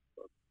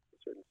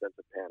certain sense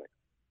of panic.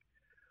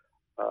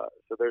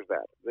 So there's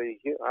that.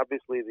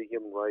 Obviously, the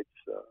human rights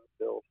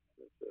bill,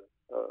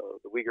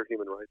 the Uyghur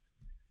Human Rights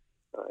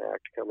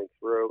Act coming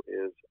through,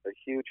 is a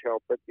huge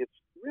help, but it's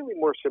really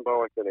more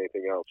symbolic than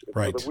anything else.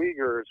 Right. For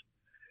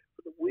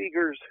the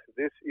Uyghurs,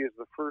 this is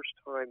the first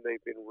time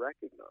they've been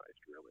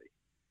recognized, really,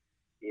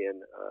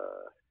 in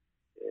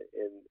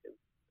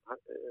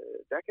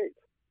decades.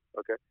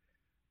 Okay,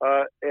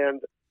 and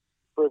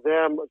for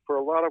them, for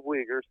a lot of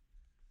Uyghurs,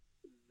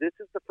 this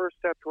is the first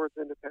step towards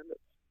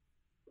independence.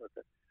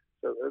 Okay.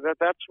 So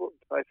that's what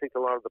I think a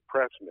lot of the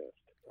press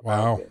missed.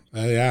 Wow.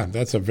 Yeah,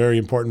 that's a very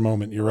important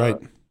moment. You're right.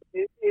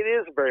 It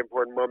is a very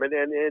important moment.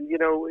 And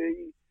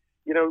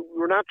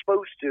we're not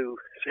supposed to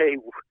say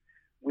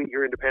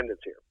Uyghur independence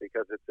here,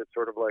 because it's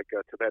sort of like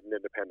Tibetan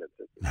independence.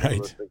 It's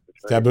right.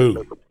 It's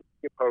taboo.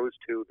 Opposed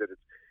to that,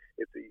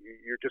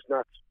 you're just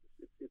not,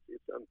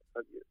 it's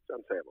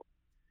unsayable.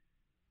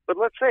 But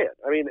let's say it.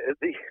 I mean,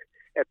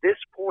 at this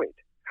point,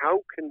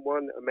 how can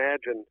one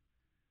imagine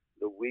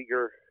the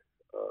Uyghur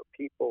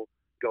people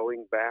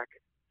going back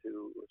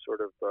to sort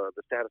of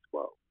the status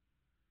quo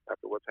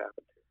after what's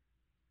happened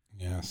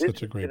here? Yeah,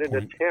 such a great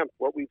point.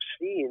 What we've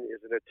seen is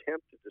an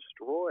attempt to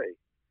destroy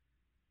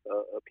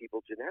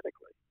people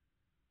genetically.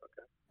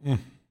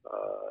 Okay.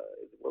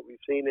 What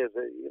we've seen is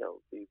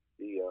the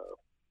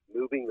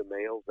moving the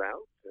males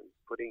out and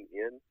putting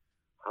in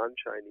Han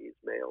Chinese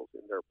males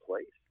in their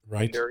place,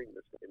 right, sharing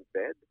the same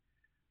bed.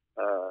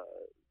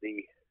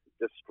 The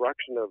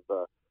destruction of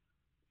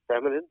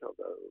feminine, of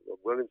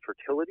women's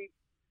fertility.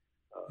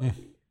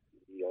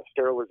 The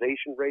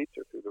sterilization rates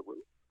are through the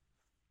roof.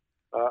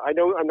 I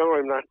know I'm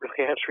not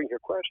really answering your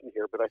question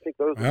here, but I think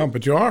those. Well,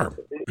 but you are.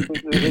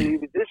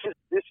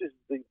 This is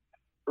the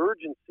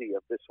urgency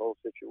of this whole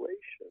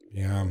situation.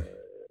 Yeah.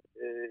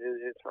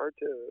 It's hard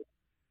to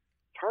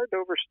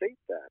overstate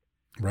that.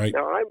 Right.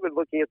 Now, I've been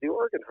looking at the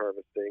organ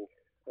harvesting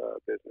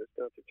business,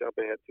 not to jump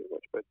ahead too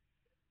much, but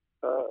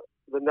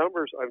the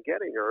numbers I'm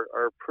getting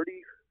are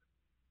pretty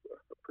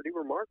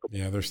remarkable.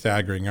 Yeah, they're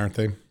staggering, aren't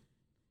they?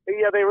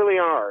 Yeah, they really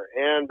are.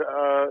 And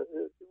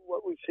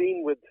what we've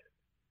seen with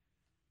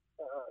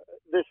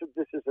this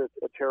is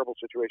a terrible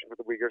situation for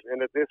the Uyghurs.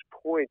 And at this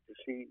point, to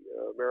see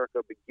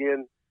America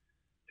begin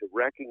to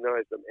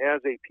recognize them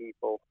as a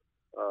people,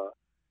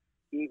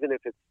 even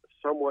if it's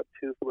somewhat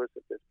toothless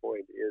at this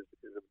point, is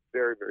a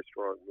very, very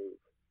strong move.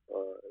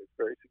 It's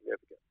very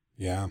significant.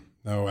 Yeah,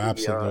 no,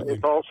 absolutely.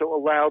 It's also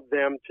allowed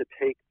them to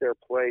take their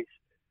place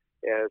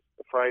as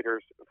the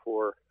fighters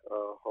for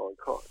Hong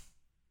Kong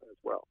as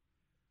well.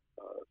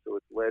 So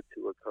it's led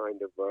to a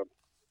kind of a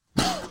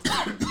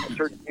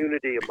certain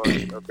unity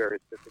among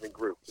various different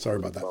groups. Sorry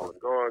about that. Falun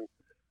Gong,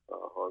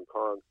 Hong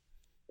Kong,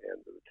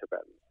 and the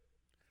Tibetans.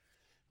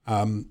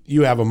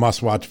 You have a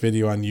must-watch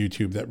video on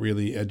YouTube that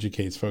really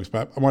educates folks.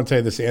 But I want to tell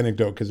you this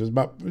anecdote because it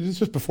was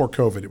just before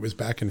COVID. It was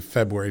back in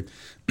February.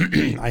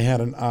 I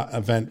had an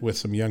event with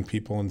some young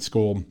people in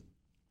school,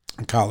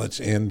 college,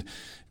 and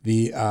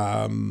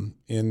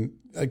and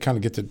I kind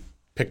of get to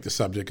pick the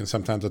subject, and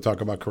sometimes I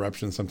talk about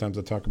corruption, sometimes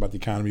I talk about the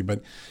economy,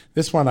 but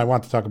this one I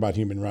want to talk about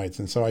human rights.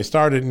 And so I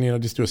started,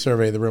 and just do a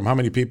survey of the room. How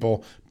many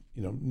people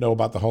know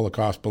about the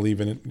Holocaust,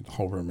 believe in it? The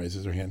whole room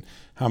raises their hand.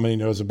 How many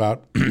knows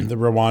about the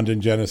Rwandan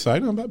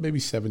genocide? About maybe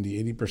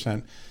 70,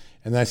 80%.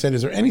 And then I said,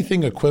 is there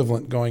anything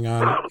equivalent going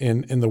on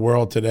in the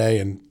world today?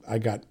 And I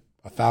got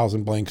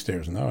 1,000 blank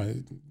stares. No.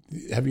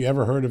 Have you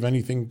ever heard of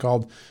anything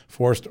called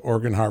forced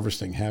organ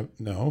harvesting?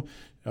 No.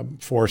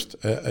 Forced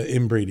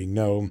inbreeding?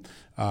 No.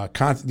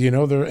 Do you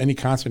know there are any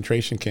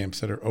concentration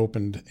camps that are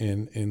opened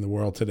in the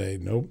world today?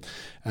 Nope.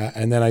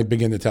 And then I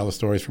begin to tell the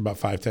stories for about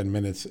 5-10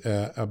 minutes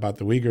about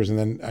the Uyghurs. And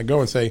then I go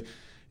and say,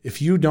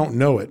 if you don't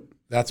know it,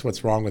 that's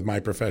what's wrong with my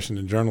profession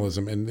in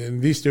journalism.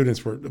 And these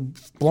students were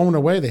blown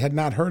away. They had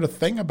not heard a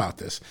thing about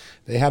this.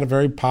 They had a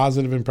very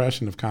positive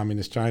impression of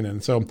communist China.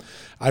 And so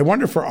I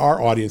wonder for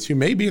our audience, who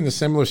may be in a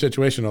similar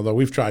situation, although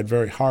we've tried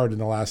very hard in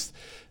the last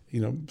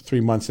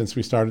 3 months since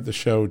we started the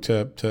show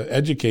to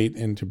educate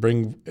and to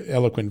bring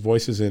eloquent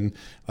voices in,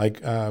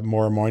 like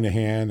Maura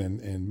Moynihan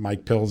and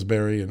Mike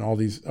Pillsbury and all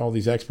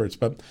these experts.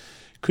 But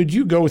could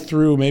you go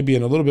through maybe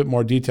in a little bit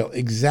more detail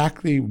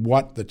exactly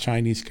what the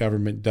Chinese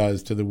government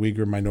does to the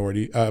Uyghur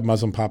minority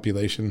Muslim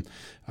population,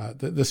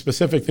 the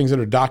specific things that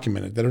are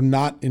documented that are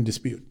not in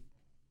dispute?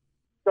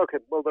 Okay.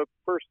 Well, the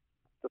first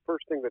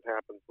thing that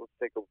happens, let's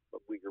take a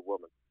Uyghur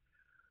woman.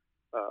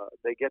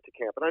 They get to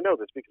camp, and I know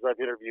this because I've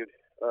interviewed.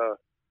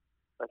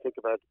 I think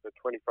about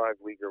 25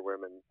 Uyghur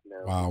women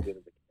now. Wow. Get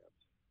into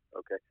camps.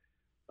 Okay.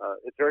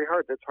 It's very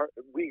hard. It's hard.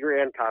 Uyghur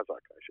and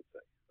Kazakh, I should say.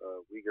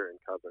 Uyghur and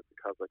Kazakh.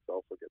 The Kazakhs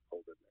also get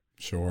pulled in there.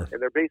 Sure.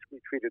 And they're basically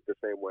treated the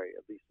same way,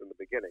 at least in the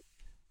beginning.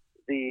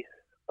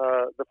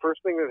 The first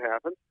thing that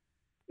happens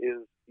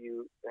is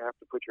you have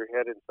to put your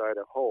head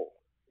inside a hole,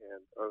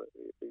 and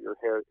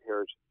your hair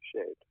is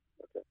shaved.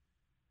 Okay.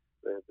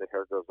 The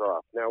hair goes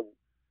off. Now,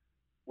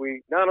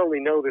 we not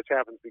only know this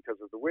happens because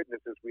of the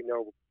witnesses, we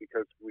know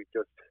because we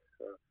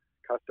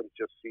Customs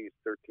just seized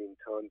 13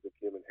 tons of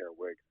human hair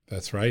wig.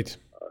 That's right.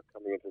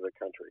 Coming into the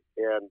country.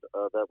 And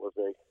that was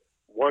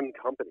one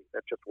company.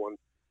 That's just one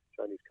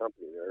Chinese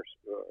company. There's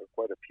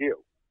quite a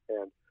few.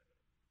 And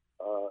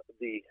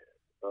the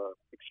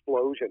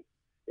explosion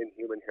in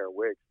human hair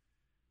wigs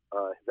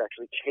has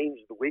actually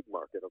changed the wig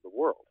market of the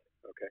world.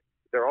 Okay.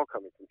 They're all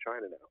coming from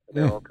China now. And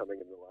they're all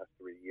coming in the last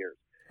 3 years.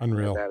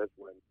 Unreal. And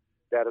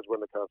that is when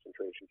the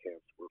concentration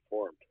camps were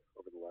formed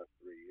over the last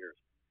 3 years.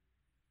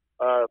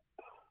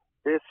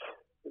 This,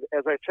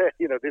 as I said,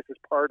 this is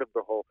part of the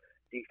whole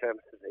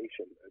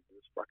defeminization and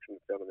destruction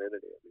of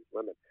femininity of these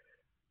women.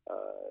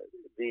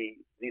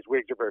 These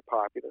wigs are very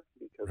popular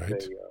because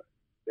right.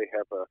 they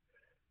have a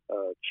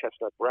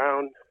chestnut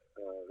brown.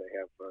 They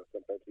have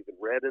sometimes even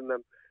red in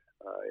them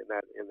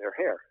in their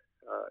hair.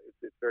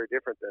 It's very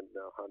different than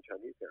Han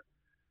Chinese hair.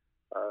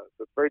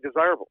 So it's very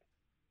desirable,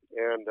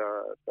 and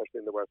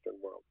especially in the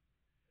Western world.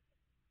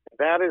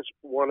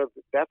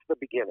 That's the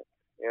beginning.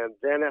 And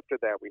then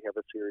after that, we have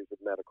a series of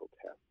medical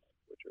tests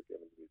which are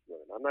given to these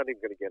women. I'm not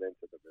even going to get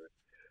into the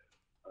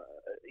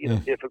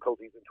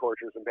difficulties and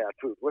tortures and bad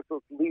food. Let's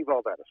leave all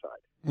that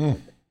aside.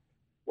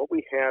 What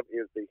we have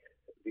is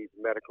these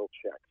medical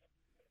checks.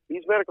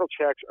 These medical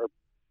checks are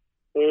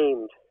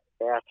aimed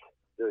at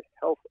the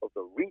health of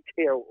the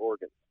retail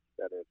organs,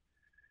 that is,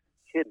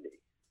 kidney,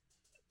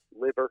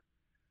 liver,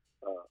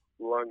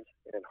 lungs,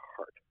 and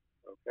heart.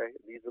 Okay,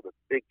 these are the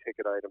big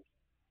ticket items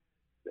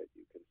that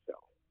you can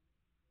sell.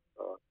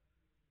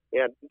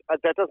 And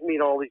that doesn't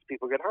mean all these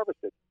people get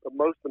harvested.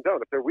 Most of them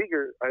don't. If they're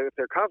Uyghur, if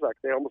they're Kazakh,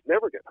 they almost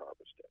never get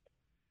harvested.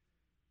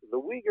 The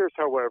Uyghurs,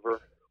 however,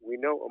 we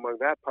know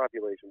among that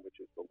population, which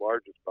is the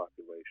largest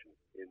population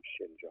in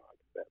Xinjiang,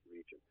 that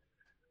region,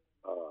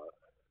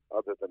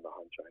 other than the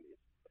Han Chinese,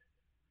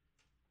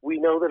 we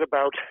know that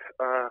about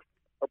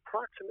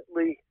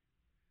approximately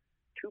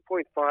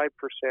 2.5%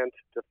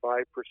 to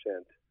 5%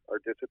 are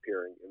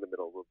disappearing in the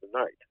middle of the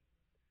night.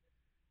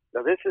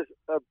 Now, this is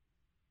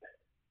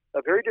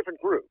a very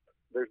different group.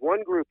 There's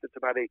one group that's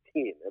about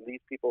 18, and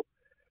these people,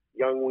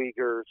 young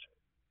Uyghurs,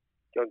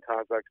 young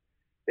Kazakhs,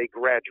 they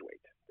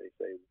graduate. They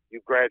say,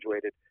 you've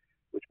graduated,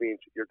 which means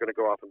you're going to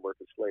go off and work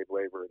as slave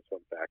labor in some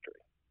factory,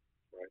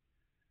 right?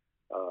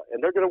 And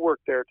they're going to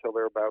work there till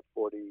they're about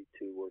 42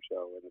 or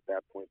so, and at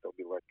that point they'll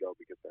be let go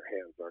because their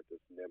hands aren't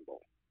as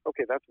nimble.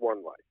 Okay, that's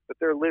one life,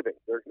 but they're living.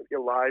 They're going to be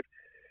alive.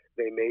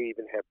 They may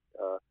even have,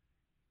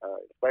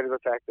 in spite of the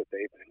fact that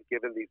they've been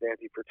given these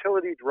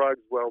anti-fertility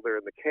drugs while they're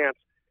in the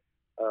camps,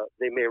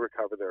 they may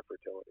recover their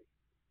fertility.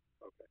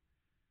 Okay.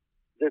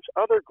 This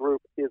other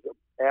group is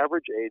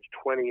average age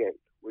 28,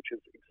 which is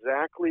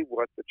exactly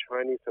what the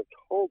Chinese have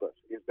told us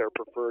is their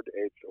preferred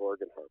age to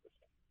organ harvest.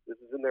 This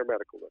is in their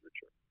medical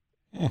literature.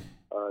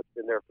 It's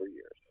been there for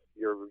years.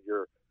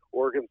 Your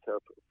organs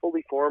have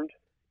fully formed,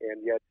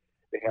 and yet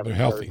they haven't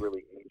started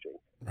really aging.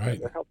 Right.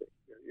 They're healthy.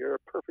 You're a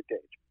perfect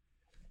age.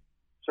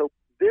 So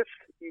the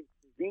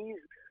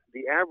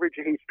average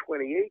age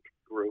 28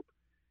 group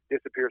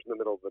disappears in the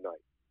middle of the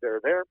night.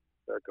 They're there,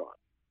 they're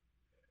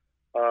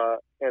gone.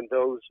 And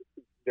those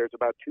there's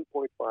about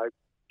 2.5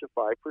 to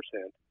 5%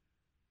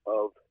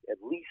 of at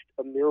least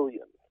 1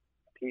 million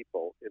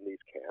people in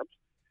these camps,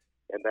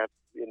 and that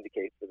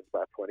indicates that it's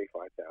about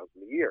 25,000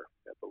 a year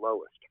at the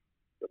lowest,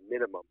 the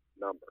minimum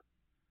number.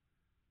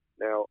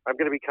 Now, I'm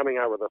going to be coming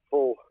out with a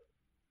full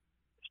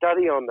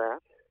study on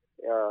that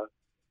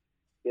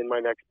in my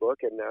next book,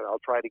 and I'll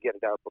try to get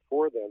it out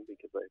before then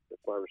because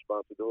it's my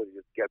responsibility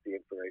to get the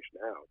information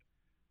out.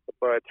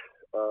 But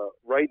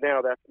right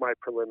now, that's my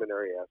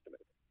preliminary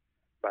estimate.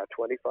 About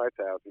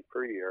 25,000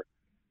 per year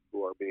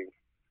who are being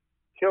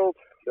killed,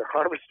 they're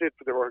harvested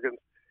for their organs,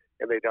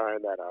 and they die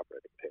on that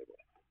operating table.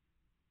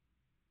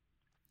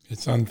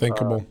 It's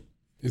unthinkable.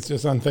 It's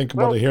just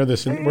unthinkable to hear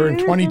this. And we're in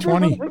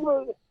 2020.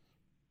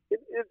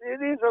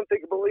 It is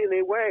unthinkable in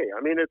a way.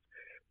 I mean,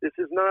 this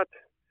is not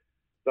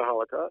the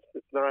Holocaust.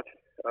 It's not,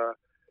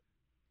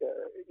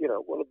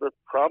 one of the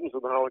problems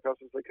with the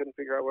Holocaust is they couldn't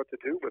figure out what to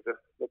do with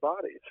the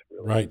bodies,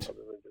 really, right,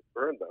 other than just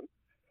burn them.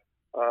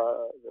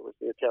 There was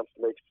the attempts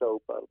to make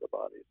soap out of the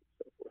bodies and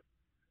so forth.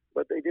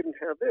 But they didn't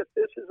have this.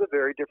 This is a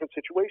very different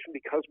situation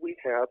because we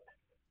have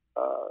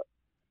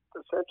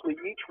essentially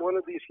each one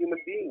of these human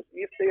beings,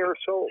 if they are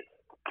sold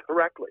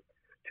correctly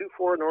to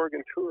foreign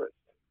organ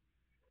tourists,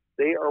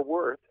 they are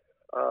worth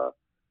 $500,000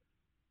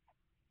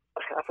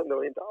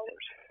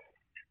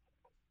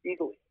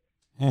 easily.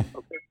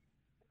 Okay,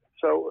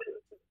 so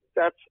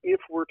that's if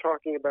we're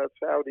talking about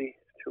Saudi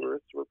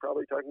tourists, we're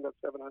probably talking about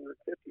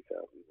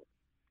 750,000,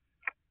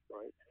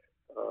 right?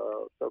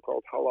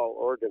 So-called halal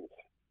organs.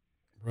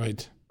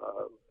 Right.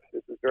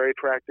 This is very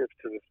attractive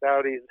to the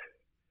Saudis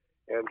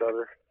and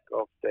other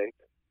Gulf states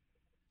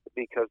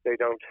because they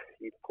don't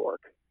eat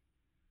pork.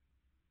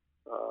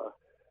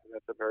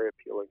 That's a very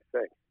appealing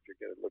thing if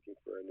you're looking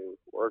for a new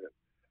organ.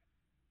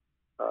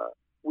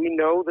 We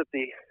know that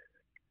the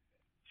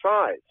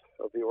size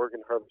of the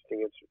organ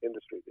harvesting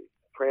industry, the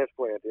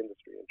transplant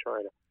industry in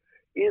China,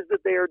 is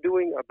that they are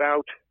doing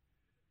about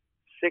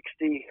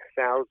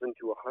 60,000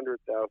 to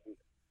 100,000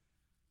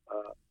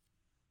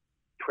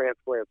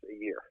 transplants a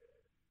year,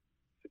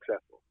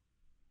 successful,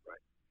 right?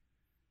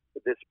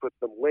 But this puts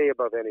them way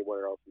above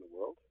anywhere else in the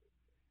world.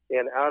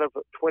 And out of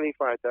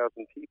 25,000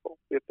 people,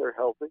 if they're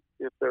healthy,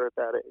 if they're at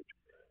that age,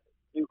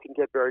 you can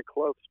get very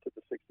close to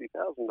the 60,000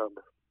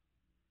 number,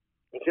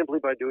 and simply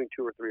by doing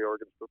 2 or 3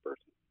 organs per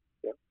person.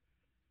 Yeah.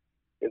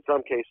 In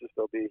some cases,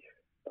 they'll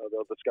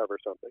discover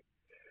something.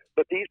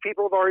 But these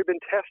people have already been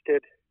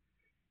tested,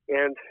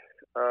 and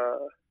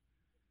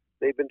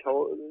they've been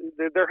told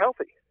they're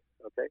healthy.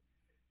 Okay.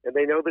 And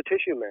they know the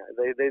tissue match.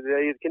 They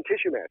can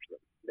tissue match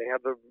them. They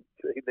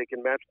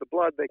can match the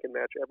blood. They can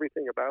match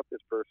everything about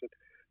this person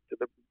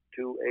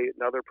to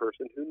another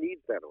person who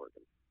needs that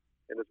organ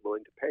and is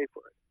willing to pay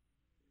for it.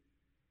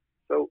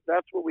 So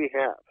that's what we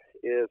have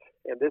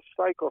and this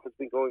cycle has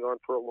been going on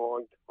for a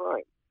long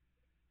time.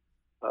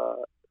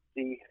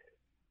 The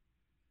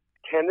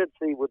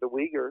tendency with the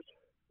Uyghurs,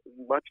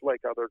 much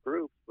like other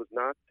groups, was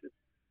not to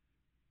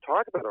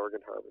talk about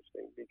organ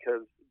harvesting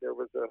because there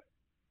was a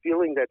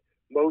feeling that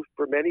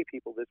for many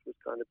people, this was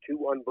kind of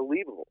too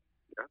unbelievable.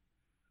 Yeah?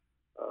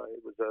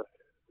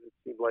 It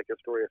seemed like a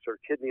story, a sort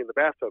of kidney in the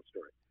bathtub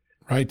story.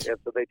 Right. And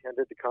so they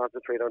tended to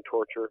concentrate on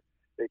torture.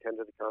 They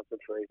tended to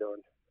concentrate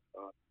on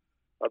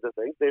other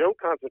things. They don't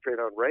concentrate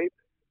on rape,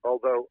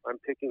 although I'm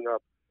picking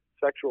up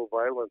sexual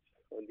violence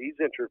on these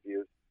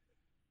interviews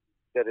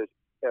that is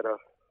at a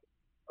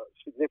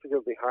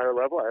significantly higher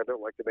level. I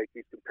don't like to make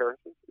these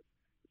comparisons.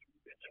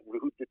 It's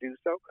rude to do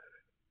so.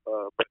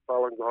 But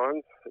Falun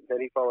Gong,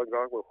 many Falun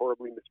Gong were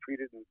horribly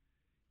mistreated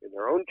in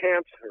their own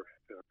camps or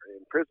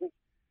in prisons,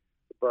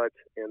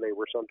 and they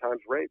were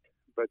sometimes raped.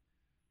 But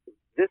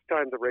this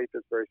time the rape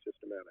is very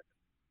systematic.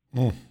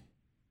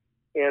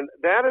 And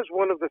that is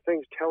one of the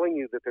things telling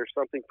you that there's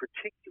something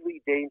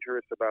particularly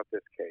dangerous about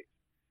this case.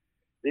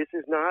 This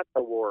is not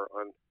a war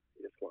on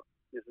Islam.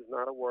 This is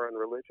not a war on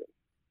religion.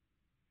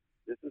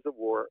 This is a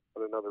war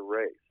on another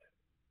race.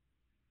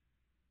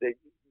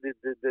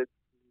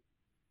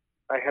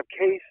 I have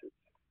cases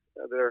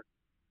that are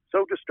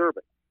so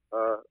disturbing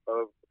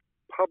of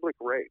public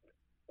rape,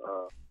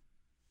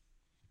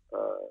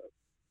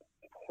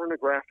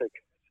 pornographic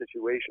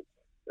situations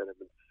that have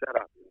been set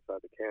up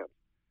inside the camps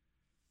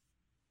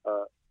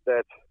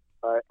that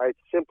I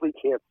simply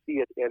can't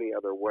see it any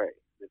other way.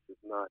 This is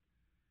not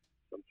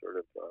some sort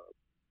of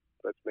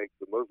let's make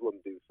the Muslim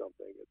do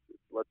something. It's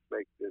let's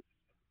make this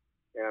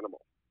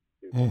animal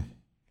do something.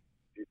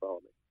 Do you follow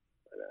me?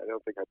 I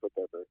don't think I put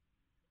that very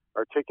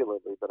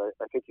articulately, but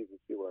I think you can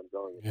see where I'm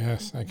going.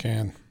 Yes, I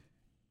can.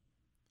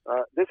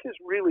 This is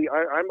really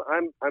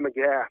I'm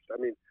aghast. I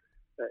mean,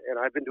 and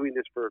I've been doing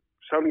this for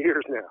some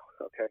years now.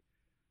 Okay,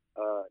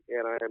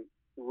 and I am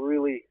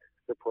really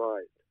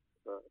surprised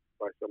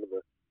by some of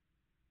the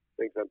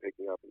things I'm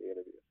picking up in the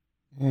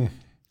interviews.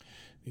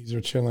 These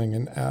are chilling,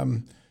 and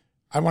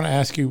I want to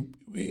ask you.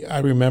 I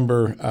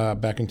remember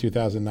back in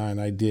 2009,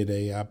 I did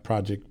a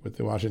project with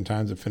the Washington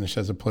Times that finished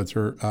as a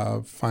Pulitzer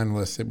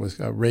finalist. It was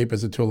Rape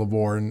as a Tool of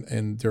War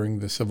and during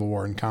the Civil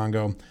War in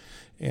Congo.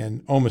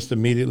 And almost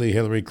immediately,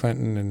 Hillary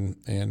Clinton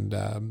and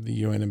the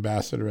UN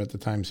ambassador at the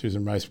time,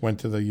 Susan Rice, went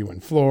to the UN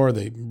floor.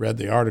 They read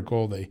the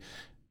article. They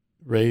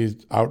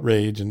raised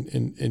outrage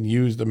and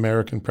used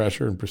American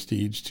pressure and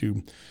prestige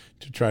to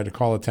try to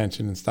call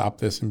attention and stop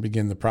this and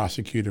begin the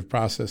prosecutive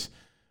process.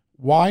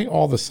 Why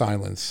all the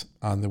silence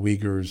on the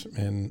Uyghurs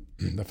and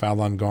the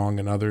Falun Gong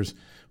and others?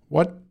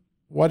 What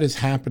has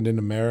happened in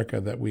America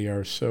that we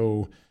are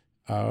so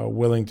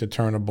willing to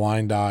turn a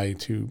blind eye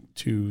to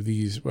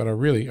these, what are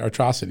really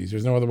atrocities?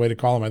 There's no other way to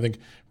call them. I think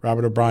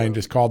Robert O'Brien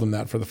just called them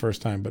that for the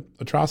first time, but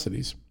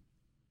atrocities.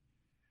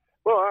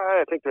 Well,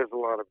 I think there's a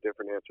lot of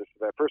different answers to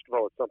that. First of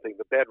all, it's something,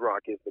 the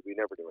bedrock is that we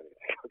never do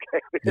anything, okay?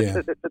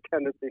 Yeah. It's a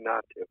tendency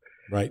not to.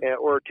 Right.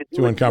 Or to do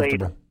Too it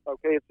uncomfortable. later,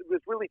 okay?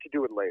 It's really to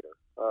do it later.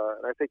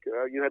 And I think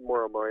you had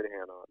Maura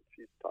Moynihan on.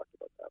 She's talked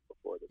about that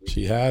before. That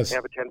She has.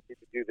 have a tendency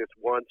to do this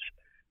once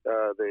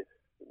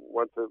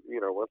once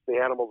the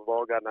animals have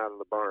all gotten out of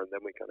the barn,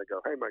 then we kind of go,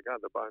 hey, my God,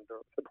 the barn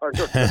door.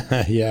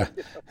 Yeah.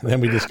 And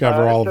then we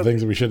discover all the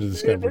things that we should have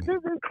discovered.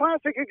 The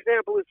classic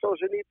example is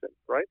Solzhenitsyn,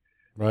 right?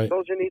 Right.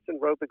 Solzhenitsyn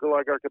wrote the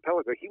Gulag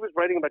Archipelago. He was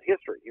writing about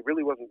history. He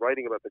really wasn't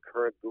writing about the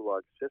current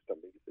Gulag system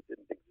because it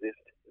didn't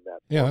exist in that.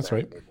 Yeah, that's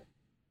right. anymore.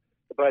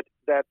 But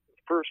that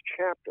first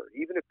chapter,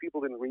 even if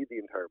people didn't read the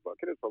entire book,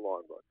 and it's a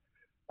long book,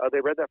 they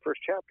read that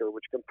first chapter,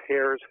 which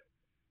compares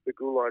the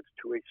gulags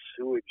to a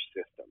sewage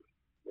system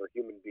where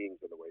human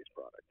beings are the waste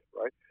product,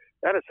 right?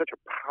 That is such a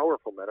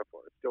powerful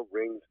metaphor. It still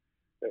rings,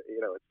 it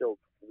still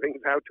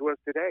rings out to us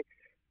today.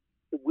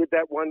 With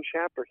that one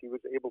chapter, he was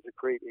able to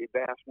create a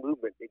vast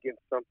movement against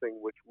something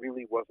which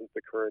really wasn't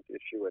the current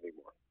issue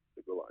anymore,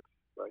 the gulags,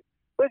 right?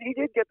 But he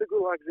did get the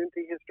gulags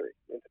into history,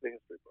 into the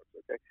history books,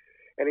 okay?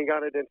 And he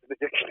got it into the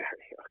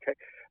dictionary, okay?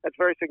 That's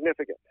very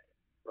significant,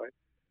 right?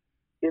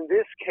 In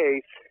this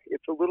case,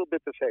 it's a little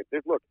bit the same.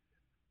 Look,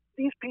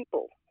 these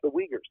people, the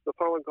Uyghurs, the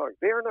Falun Gong,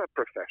 they are not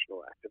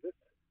professional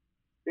activists.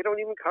 They don't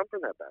even come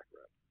from that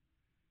background.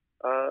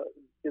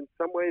 In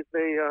some ways,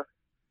 they're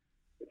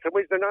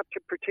not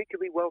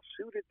particularly well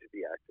suited to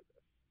be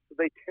activists. So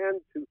they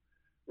tend to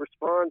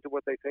respond to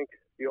what they think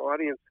the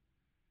audience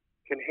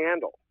can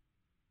handle,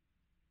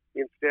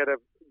 instead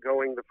of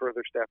going the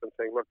further step and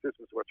saying, "Look, this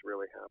is what's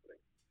really happening."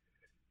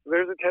 So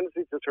there's a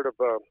tendency to sort of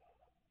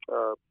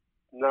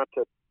not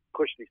to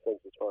push these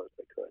things as far as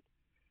they could.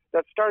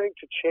 That's starting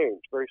to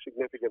change very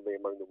significantly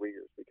among the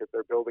Uyghurs because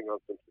they're building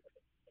on some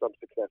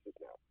successes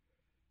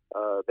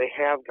now. They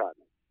have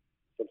gotten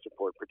some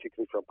support,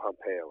 particularly from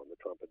Pompeo and the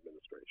Trump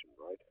administration,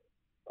 right?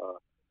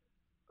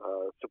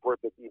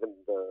 Support that even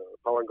the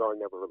Falun Gong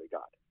never really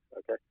got,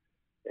 okay?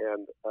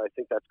 And I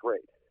think that's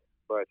great.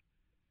 But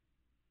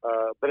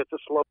it's a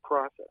slow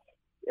process,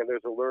 and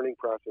there's a learning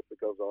process that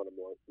goes on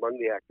among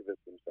the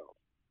activists themselves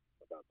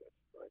about this,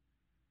 right?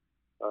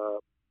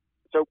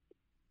 So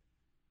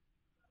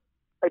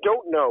I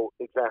don't know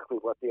exactly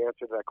what the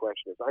answer to that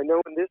question is. I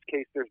know in this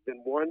case there's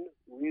been one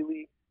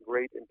really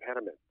great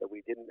impediment that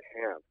we didn't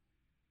have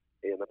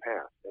in the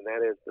past, and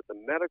that is that the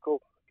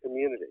medical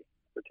community,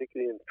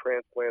 particularly in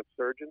transplant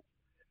surgeons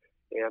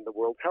and the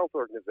World Health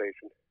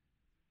Organization,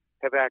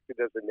 have acted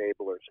as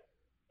enablers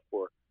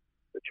for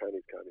the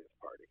Chinese Communist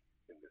Party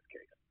in this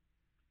case.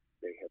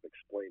 They have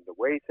explained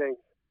away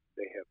things.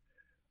 They have,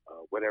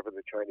 whenever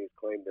the Chinese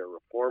claim they're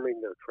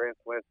reforming their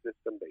transplant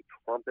system, they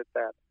trumpet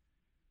that.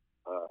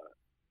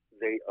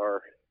 They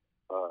are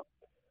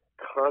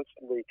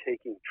constantly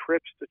taking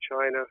trips to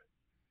China,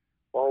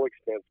 all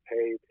expense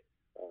paid,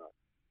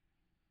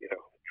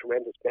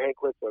 tremendous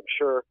banquets, I'm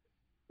sure,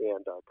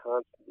 and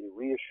constantly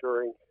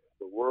reassuring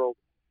the world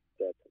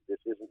that this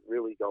isn't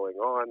really going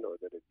on, or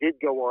that it did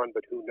go on,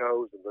 but who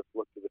knows, and let's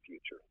look to the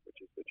future, which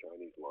is the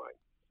Chinese line.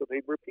 So they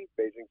repeat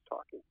Beijing's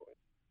talking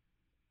points.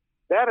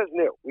 That is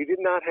new. We did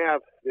not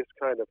have this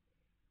kind of,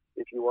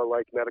 if you will,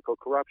 like medical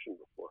corruption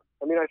before.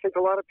 I mean, I think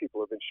a lot of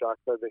people have been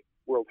shocked by the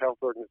World Health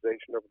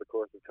Organization over the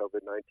course of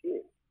COVID-19,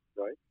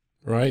 right?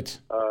 Right.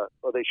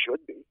 Or they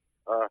should be.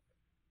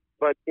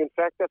 But in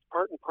fact, that's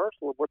part and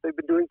parcel of what they've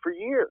been doing for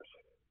years.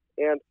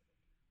 And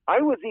I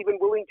was even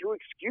willing to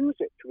excuse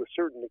it to a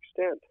certain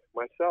extent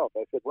myself.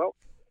 I said, well,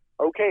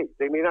 okay,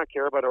 they may not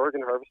care about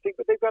organ harvesting,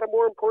 but they've got a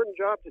more important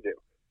job to do,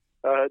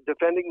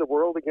 defending the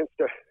world against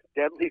a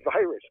deadly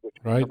virus, which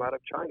can come out of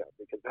China,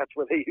 because that's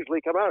where they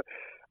usually come out.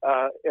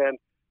 And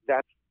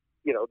that's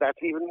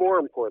even more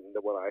important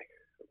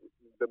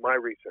than my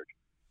research.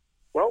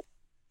 Well,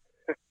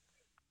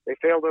 they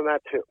failed on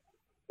that too.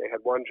 They had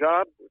one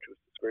job, which was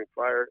to screen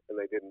fire, and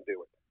they didn't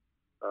do it.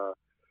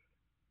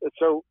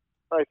 So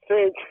I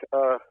think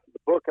the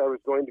book I was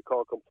going to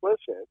call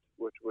Complicit,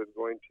 which was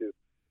going to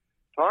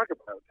talk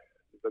about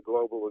the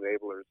global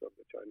enablers of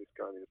the Chinese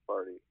Communist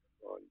Party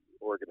on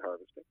organ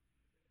harvesting,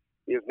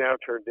 is now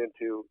turned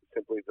into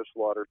simply the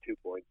Slaughter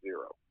 2.0.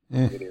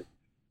 It is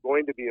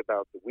going to be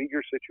about the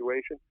Uyghur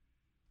situation,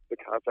 the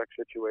Kazakh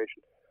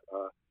situation.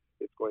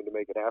 It's going to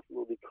make it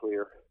absolutely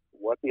clear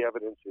what the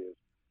evidence is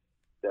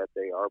that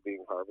they are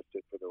being harvested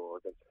for their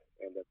organs,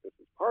 and that this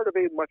is part of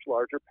a much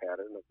larger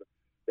pattern of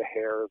the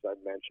hair, as I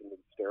mentioned,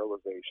 and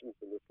sterilizations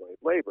and the slave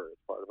labor.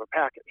 It's part of a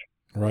package.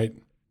 Right.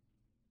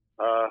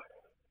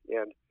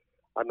 And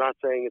I'm not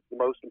saying it's the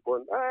most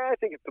important. I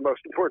think it's the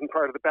most important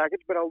part of the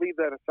package, but I'll leave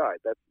that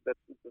aside. That's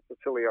a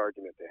silly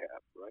argument to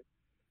have, right?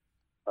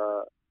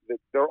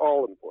 They're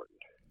all important.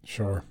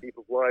 Sure.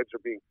 People's lives are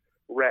being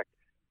wrecked.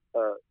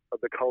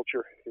 The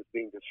culture is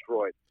being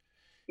destroyed.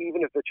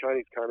 Even if the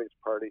Chinese Communist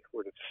Party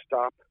were to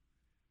stop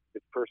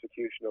its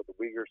persecution of the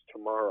Uyghurs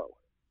tomorrow,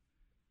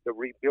 the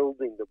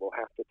rebuilding that will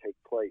have to take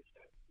place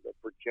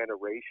for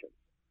generations,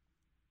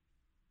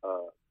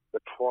 the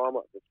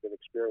trauma that's been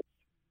experienced,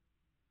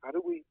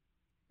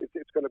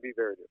 it's going to be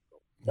very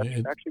difficult.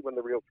 That's actually when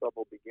the real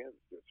trouble begins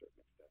to a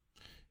certain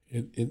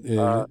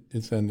extent.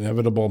 It's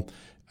inevitable.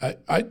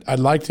 I'd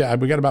like to,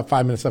 we got about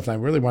 5 minutes left, and I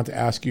really want to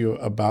ask you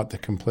about the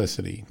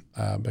complicity,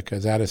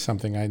 because that is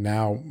something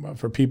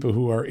for people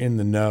who are in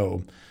the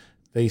know,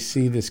 they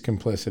see this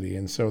complicity.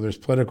 And so there's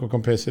political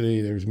complicity,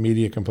 there's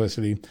media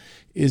complicity.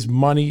 Is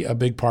money a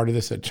big part of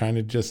this, that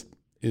China just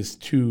is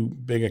too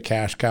big a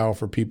cash cow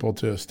for people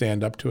to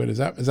stand up to it? Is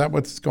that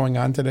what's going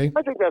on today?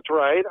 I think that's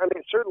right. I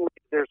mean, certainly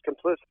there's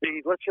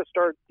complicity. Let's just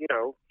start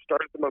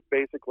at the most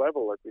basic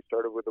level, like we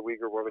started with the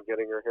Uyghur woman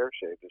getting her hair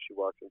shaved as she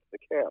walks into the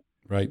camp.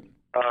 Right.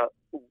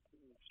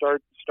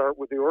 Start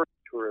with the organ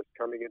tourist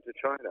coming into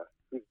China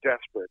who's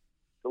desperate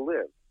to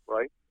live,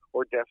 right?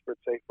 Or desperate,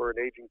 say, for an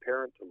aging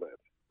parent to live,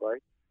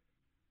 right?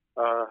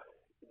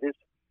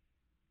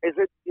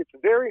 It's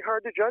very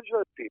hard to judge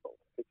those people.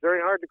 It's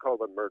very hard to call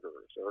them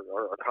murderers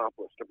or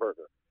accomplice to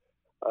murder.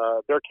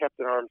 They're kept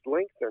at arm's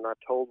length. They're not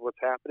told what's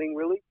happening,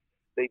 really.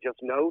 They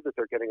just know that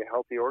they're getting a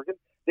healthy organ.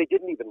 They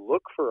didn't even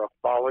look for a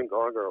Falun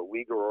Gong or a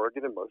Uyghur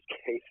organ in most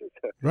cases.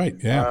 Right,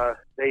 yeah.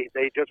 They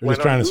just They're went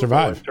just trying to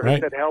survive, and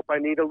right? said, help, I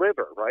need a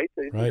liver, right?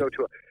 They didn't go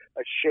to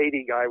a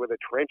shady guy with a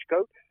trench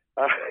coat.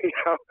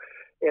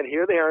 And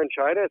here they are in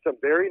China. It's a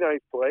very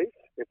nice place.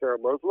 If they're a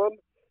Muslim,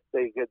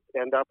 they could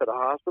end up at a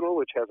hospital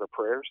which has a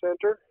prayer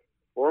center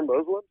for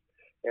Muslims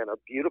and a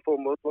beautiful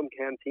Muslim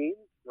canteen,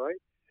 right?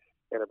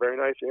 And a very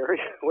nice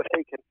area where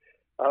they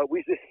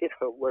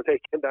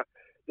can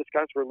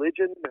discuss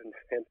religion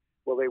and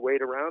will they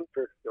wait around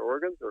for their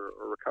organs or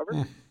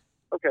recover?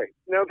 Okay,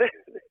 now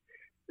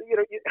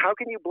how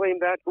can you blame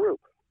that group?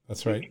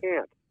 That's right. You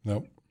can't.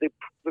 Nope.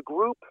 The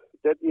group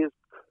that is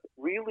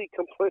really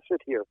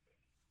complicit here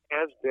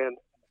has been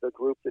the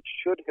group that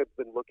should have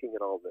been looking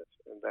at all this,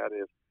 and that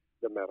is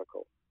the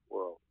medical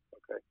world.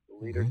 Okay,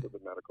 the leaders of the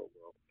medical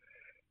world,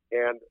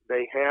 and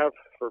they have,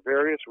 for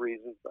various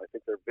reasons. I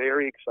think they're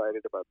very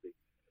excited about the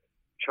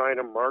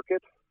China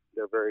market.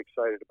 They're very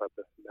excited about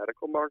the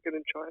medical market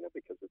in China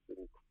because it's an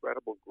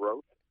incredible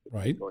growth. It's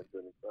going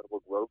through an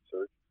incredible growth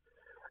surge.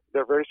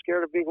 They're very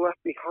scared of being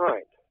left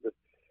behind.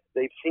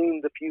 They've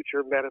seen the future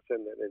of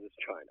medicine, and it is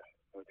China.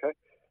 Okay,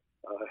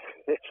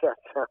 if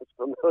that sounds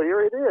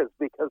familiar, it is,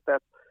 because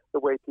that's the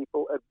way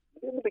people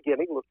in the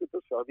beginning looked at the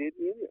Soviet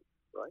Union.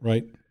 Right.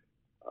 Right.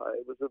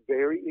 It was a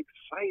very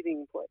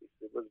exciting place.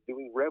 It was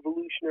doing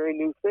revolutionary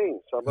new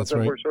things. Some of them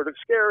right. were sort of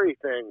scary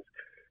things.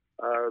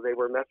 They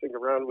were messing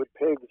around with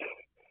pigs,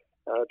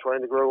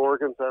 trying to grow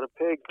organs out of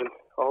pigs, and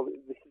all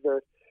these.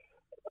 But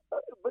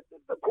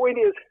the point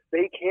is,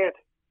 they can't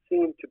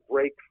seem to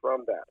break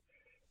from that.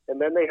 And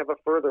then they have a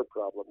further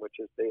problem, which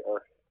is they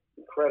are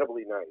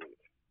incredibly naive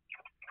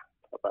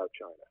about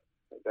China.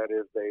 That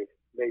is, they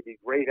may be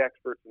great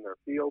experts in their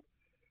field,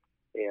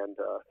 and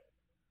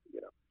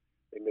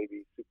they may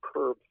be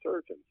superb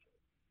surgeons,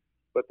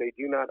 but they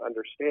do not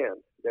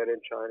understand that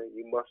in China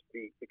you must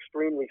be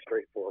extremely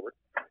straightforward.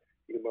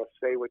 You must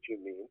say what you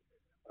mean,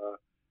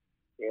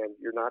 and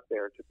you're not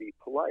there to be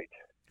polite.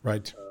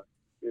 Right.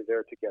 You're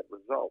there to get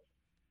results.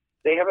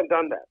 They haven't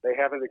done that. They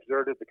haven't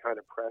exerted the kind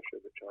of pressure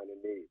that China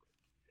needs.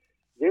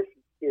 This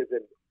is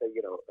a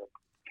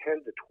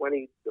 $10 to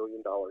 $20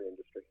 billion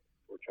industry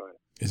for China.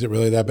 Is it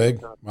really that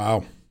big?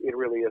 Wow. It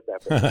really is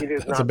that big. It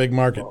is That's a big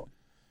market. Small.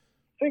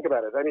 Think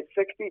about it. I mean,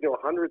 60 to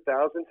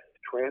 100,000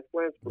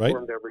 transplants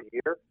performed every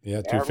year.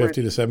 Yeah,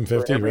 250 to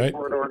 750, every right?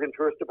 For an organ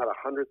tourist, about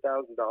 $100,000.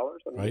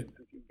 I mean, right.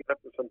 You get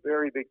up to some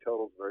very big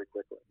totals very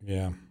quickly.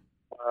 Yeah,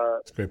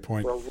 that's a great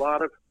point. For a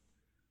lot of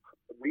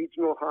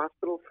regional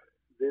hospitals,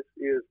 this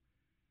is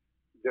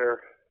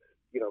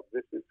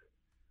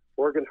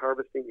organ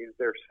harvesting is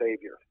their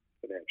savior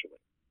financially.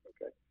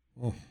 Okay,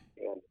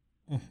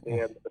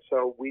 and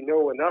so we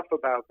know enough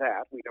about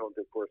that. We don't,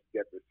 of course,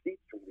 get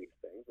receipts from these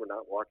things. We're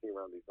not walking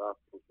around these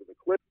hospitals with a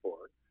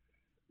clipboard.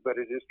 But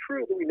it is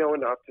true that we know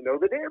enough to know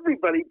that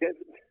everybody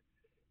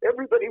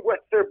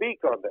wets their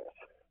beak on this,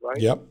 right?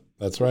 Yep,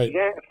 that's right.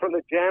 From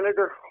the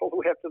janitor all the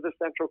way up to the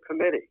central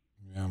committee.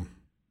 Yeah.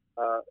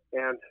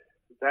 And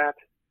that's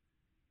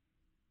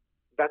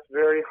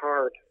very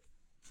hard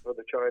for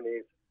the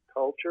Chinese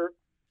culture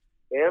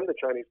and the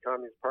Chinese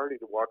Communist Party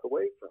to walk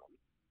away from.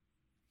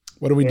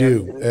 What do we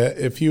do?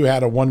 If you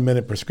had a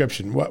 1-minute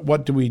prescription,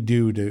 what do we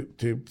do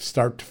to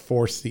start to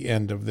force the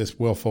end of this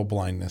willful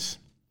blindness?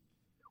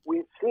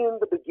 We've seen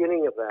the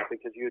beginning of that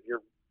because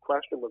your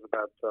question was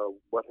about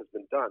what has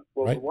been done.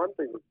 Well, right. The one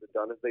thing that's been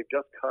done is they've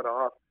just cut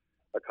off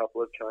a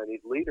couple of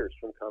Chinese leaders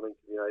from coming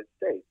to the United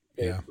States,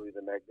 basically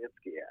the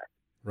Magnitsky Act.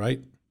 Right.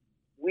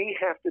 We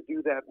have to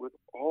do that with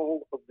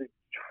all of the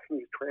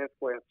Chinese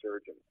transplant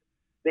surgeons.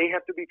 They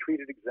have to be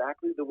treated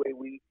exactly the way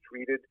we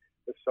treated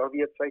the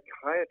Soviet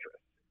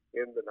psychiatrists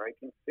in the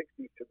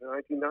 1960s to the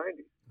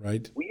 1990s.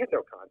 Right. We had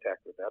no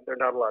contact with them. They're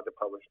not allowed to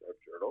publish in their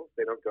journals.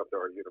 They don't come to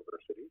our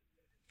universities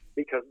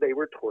because they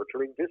were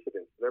torturing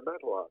dissidents in their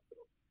mental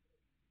hospitals.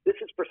 This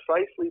is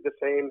precisely the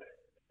same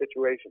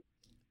situation.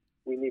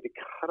 We need to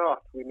cut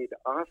off. We need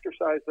to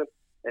ostracize them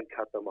and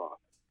cut them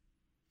off.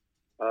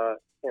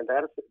 And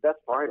that's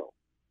final.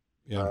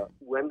 Yeah.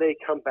 When they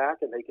come back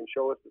and they can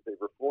show us that they've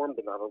reformed,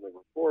 and not only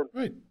reformed,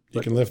 right,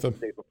 you can lift them.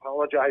 They've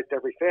apologized to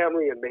every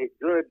family and made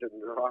good and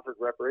offered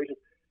reparations.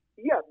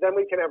 Yeah, then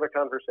we can have a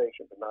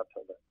conversation, but not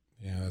till then.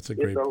 Yeah, that's a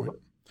great point.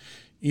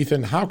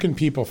 Ethan, how can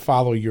people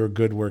follow your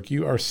good work?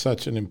 You are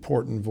such an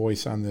important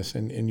voice on this,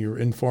 and you're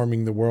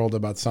informing the world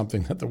about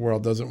something that the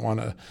world doesn't want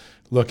to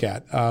look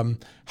at.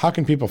 How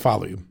can people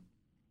follow you?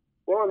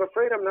 Well, I'm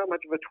afraid I'm not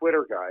much of a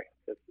Twitter guy.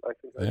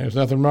 There's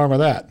nothing wrong with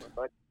that.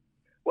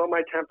 Well,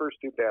 my temper's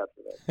too bad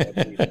for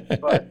that.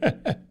 But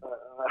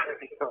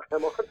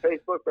I'm on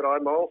Facebook, but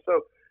I'm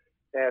also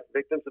at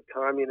Victims of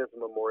Communism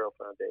Memorial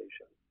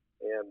Foundation.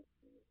 And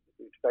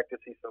we expect to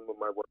see some of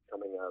my work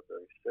coming out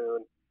very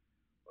soon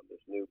on this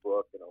new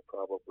book, and I'll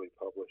probably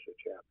publish a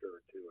chapter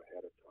or two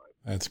ahead of time.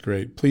 That's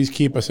great. Please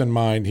keep us in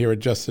mind here at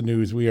Just the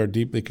News. We are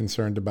deeply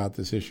concerned about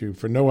this issue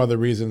for no other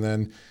reason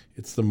than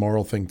it's the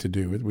moral thing to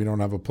do. We don't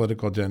have a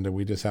political agenda.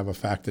 We just have a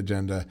fact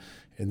agenda.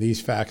 And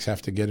these facts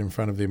have to get in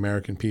front of the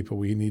American people.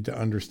 We need to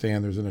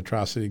understand there's an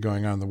atrocity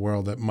going on in the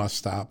world that must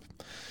stop.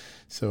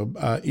 So,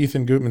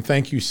 Ethan Gutmann,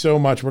 thank you so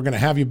much. We're going to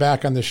have you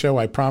back on the show,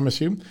 I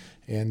promise you.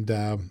 And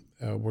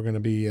we're going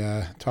to be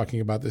talking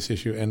about this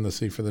issue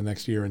endlessly for the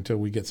next year until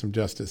we get some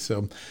justice.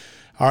 So,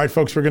 all right,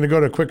 folks, we're going to go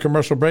to a quick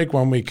commercial break.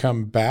 When we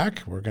come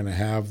back, we're going to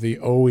have the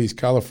always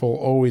colorful,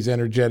 always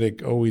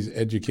energetic, always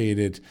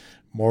educated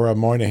Maura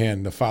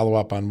Moynihan to follow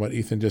up on what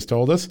Ethan just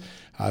told us.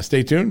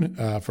 Stay tuned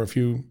for a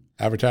few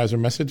advertiser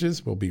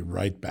messages. We'll be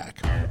right back.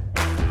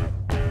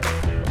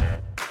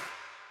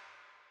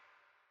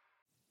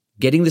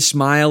 Getting the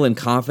smile and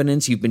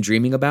confidence you've been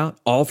dreaming about,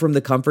 all from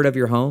the comfort of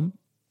your home,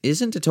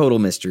 isn't a total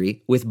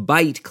mystery with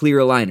Byte clear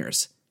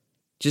aligners.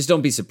 Just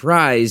don't be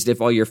surprised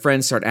if all your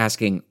friends start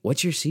asking,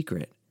 "What's your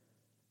secret?"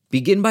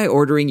 Begin by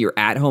ordering your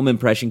at-home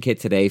impression kit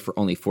today for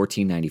only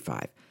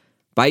 $14.95.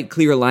 Byte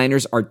clear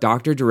aligners are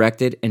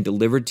doctor-directed and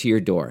delivered to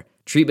your door.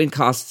 Treatment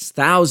costs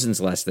thousands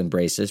less than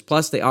braces,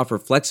 plus they offer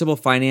flexible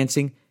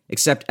financing,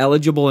 accept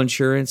eligible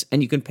insurance,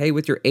 and you can pay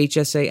with your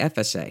HSA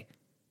FSA.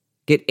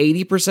 Get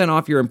 80%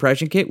 off your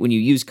impression kit when you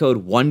use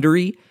code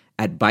WONDERY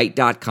at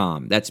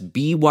Byte.com. That's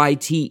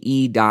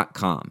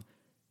BYTE.com.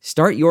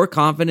 Start your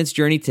confidence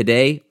journey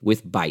today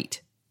with Byte.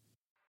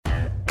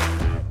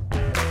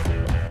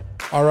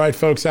 All right,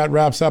 folks, that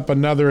wraps up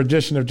another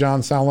edition of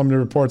John Solomon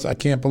Reports. I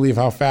can't believe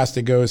how fast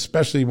it goes,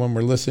 especially when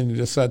we're listening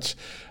to such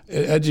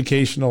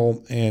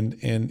educational and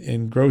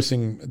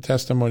engrossing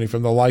testimony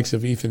from the likes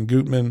of Ethan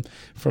Gutmann,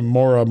 from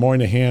Maura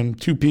Moynihan,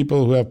 two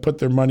people who have put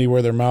their money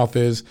where their mouth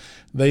is.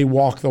 They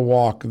walk the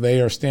walk. They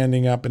are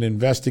standing up and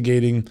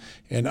investigating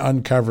and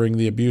uncovering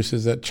the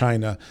abuses that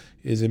China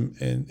is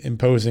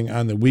imposing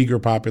on the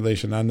Uyghur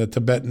population, on the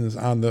Tibetans,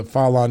 on the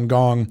Falun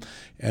Gong,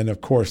 and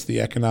of course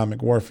the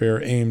economic warfare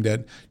aimed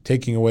at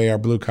taking away our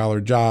blue-collar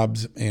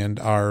jobs and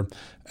our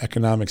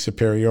economic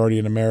superiority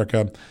in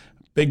America.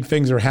 Big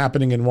things are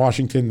happening in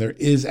Washington. There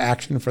is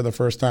action for the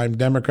first time.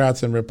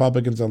 Democrats and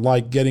Republicans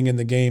alike getting in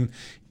the game.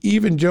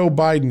 Even Joe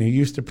Biden, who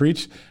used to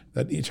preach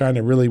that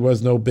China really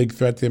was no big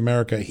threat to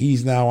America,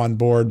 he's now on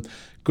board.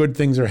 Good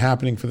things are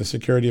happening for the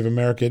security of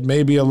America. It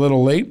may be a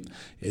little late.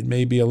 It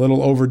may be a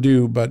little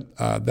overdue, but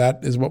that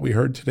is what we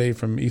heard today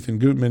from Ethan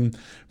Gutmann,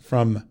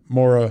 from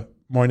Maura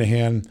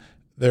Moynihan.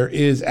 There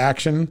is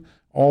action.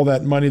 All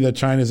that money that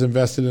China's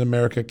invested in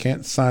America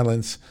can't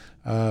silence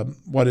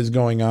what is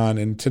going on.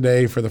 And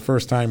today, for the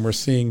first time, we're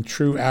seeing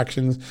true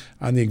actions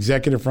on the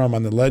executive front,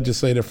 on the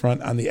legislative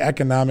front, on the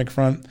economic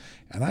front.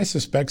 And I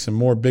suspect some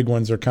more big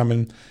ones are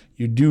coming.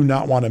 You do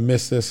not want to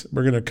miss this.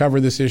 We're going to cover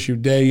this issue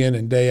day in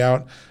and day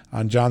out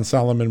on John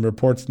Solomon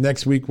Reports.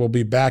 Next week, we'll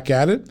be back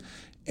at it.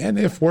 And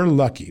if we're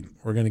lucky,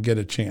 we're going to get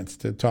a chance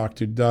to talk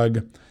to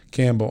Doug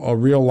Campbell, a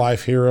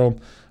real-life hero,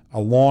 a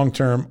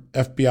long-term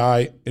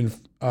FBI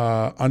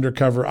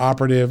undercover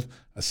operative,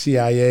 a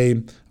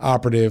CIA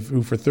operative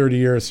who for 30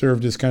 years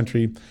served his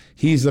country.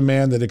 He's the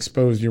man that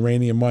exposed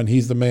Uranium One.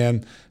 He's the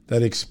man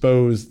that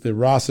exposed the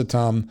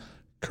Rosatom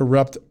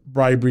corrupt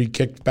bribery,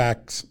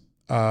 kickbacks,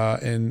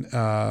 and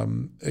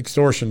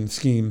extortion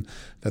scheme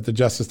that the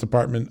Justice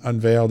Department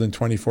unveiled in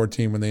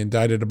 2014 when they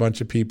indicted a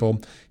bunch of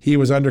people. He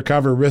was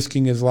undercover,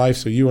 risking his life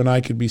so you and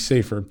I could be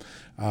safer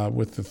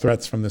with the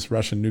threats from this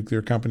Russian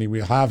nuclear company.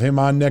 We'll have him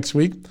on next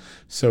week,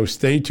 so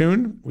stay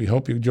tuned. We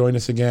hope you join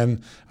us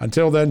again.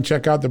 Until then,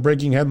 check out the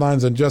breaking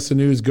headlines on Just the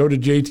News. Go to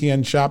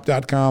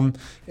jtnshop.com,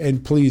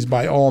 and please,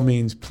 by all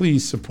means,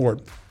 please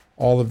support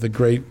all of the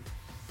great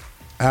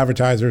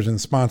advertisers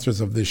and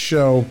sponsors of this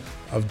show,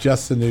 of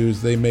Just the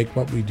News. They make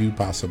what we do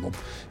possible.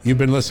 You've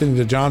been listening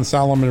to John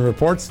Solomon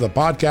Reports, the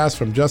podcast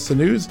from Just the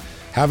News.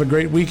 Have a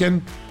great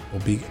weekend.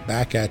 We'll be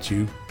back at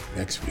you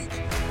next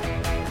week.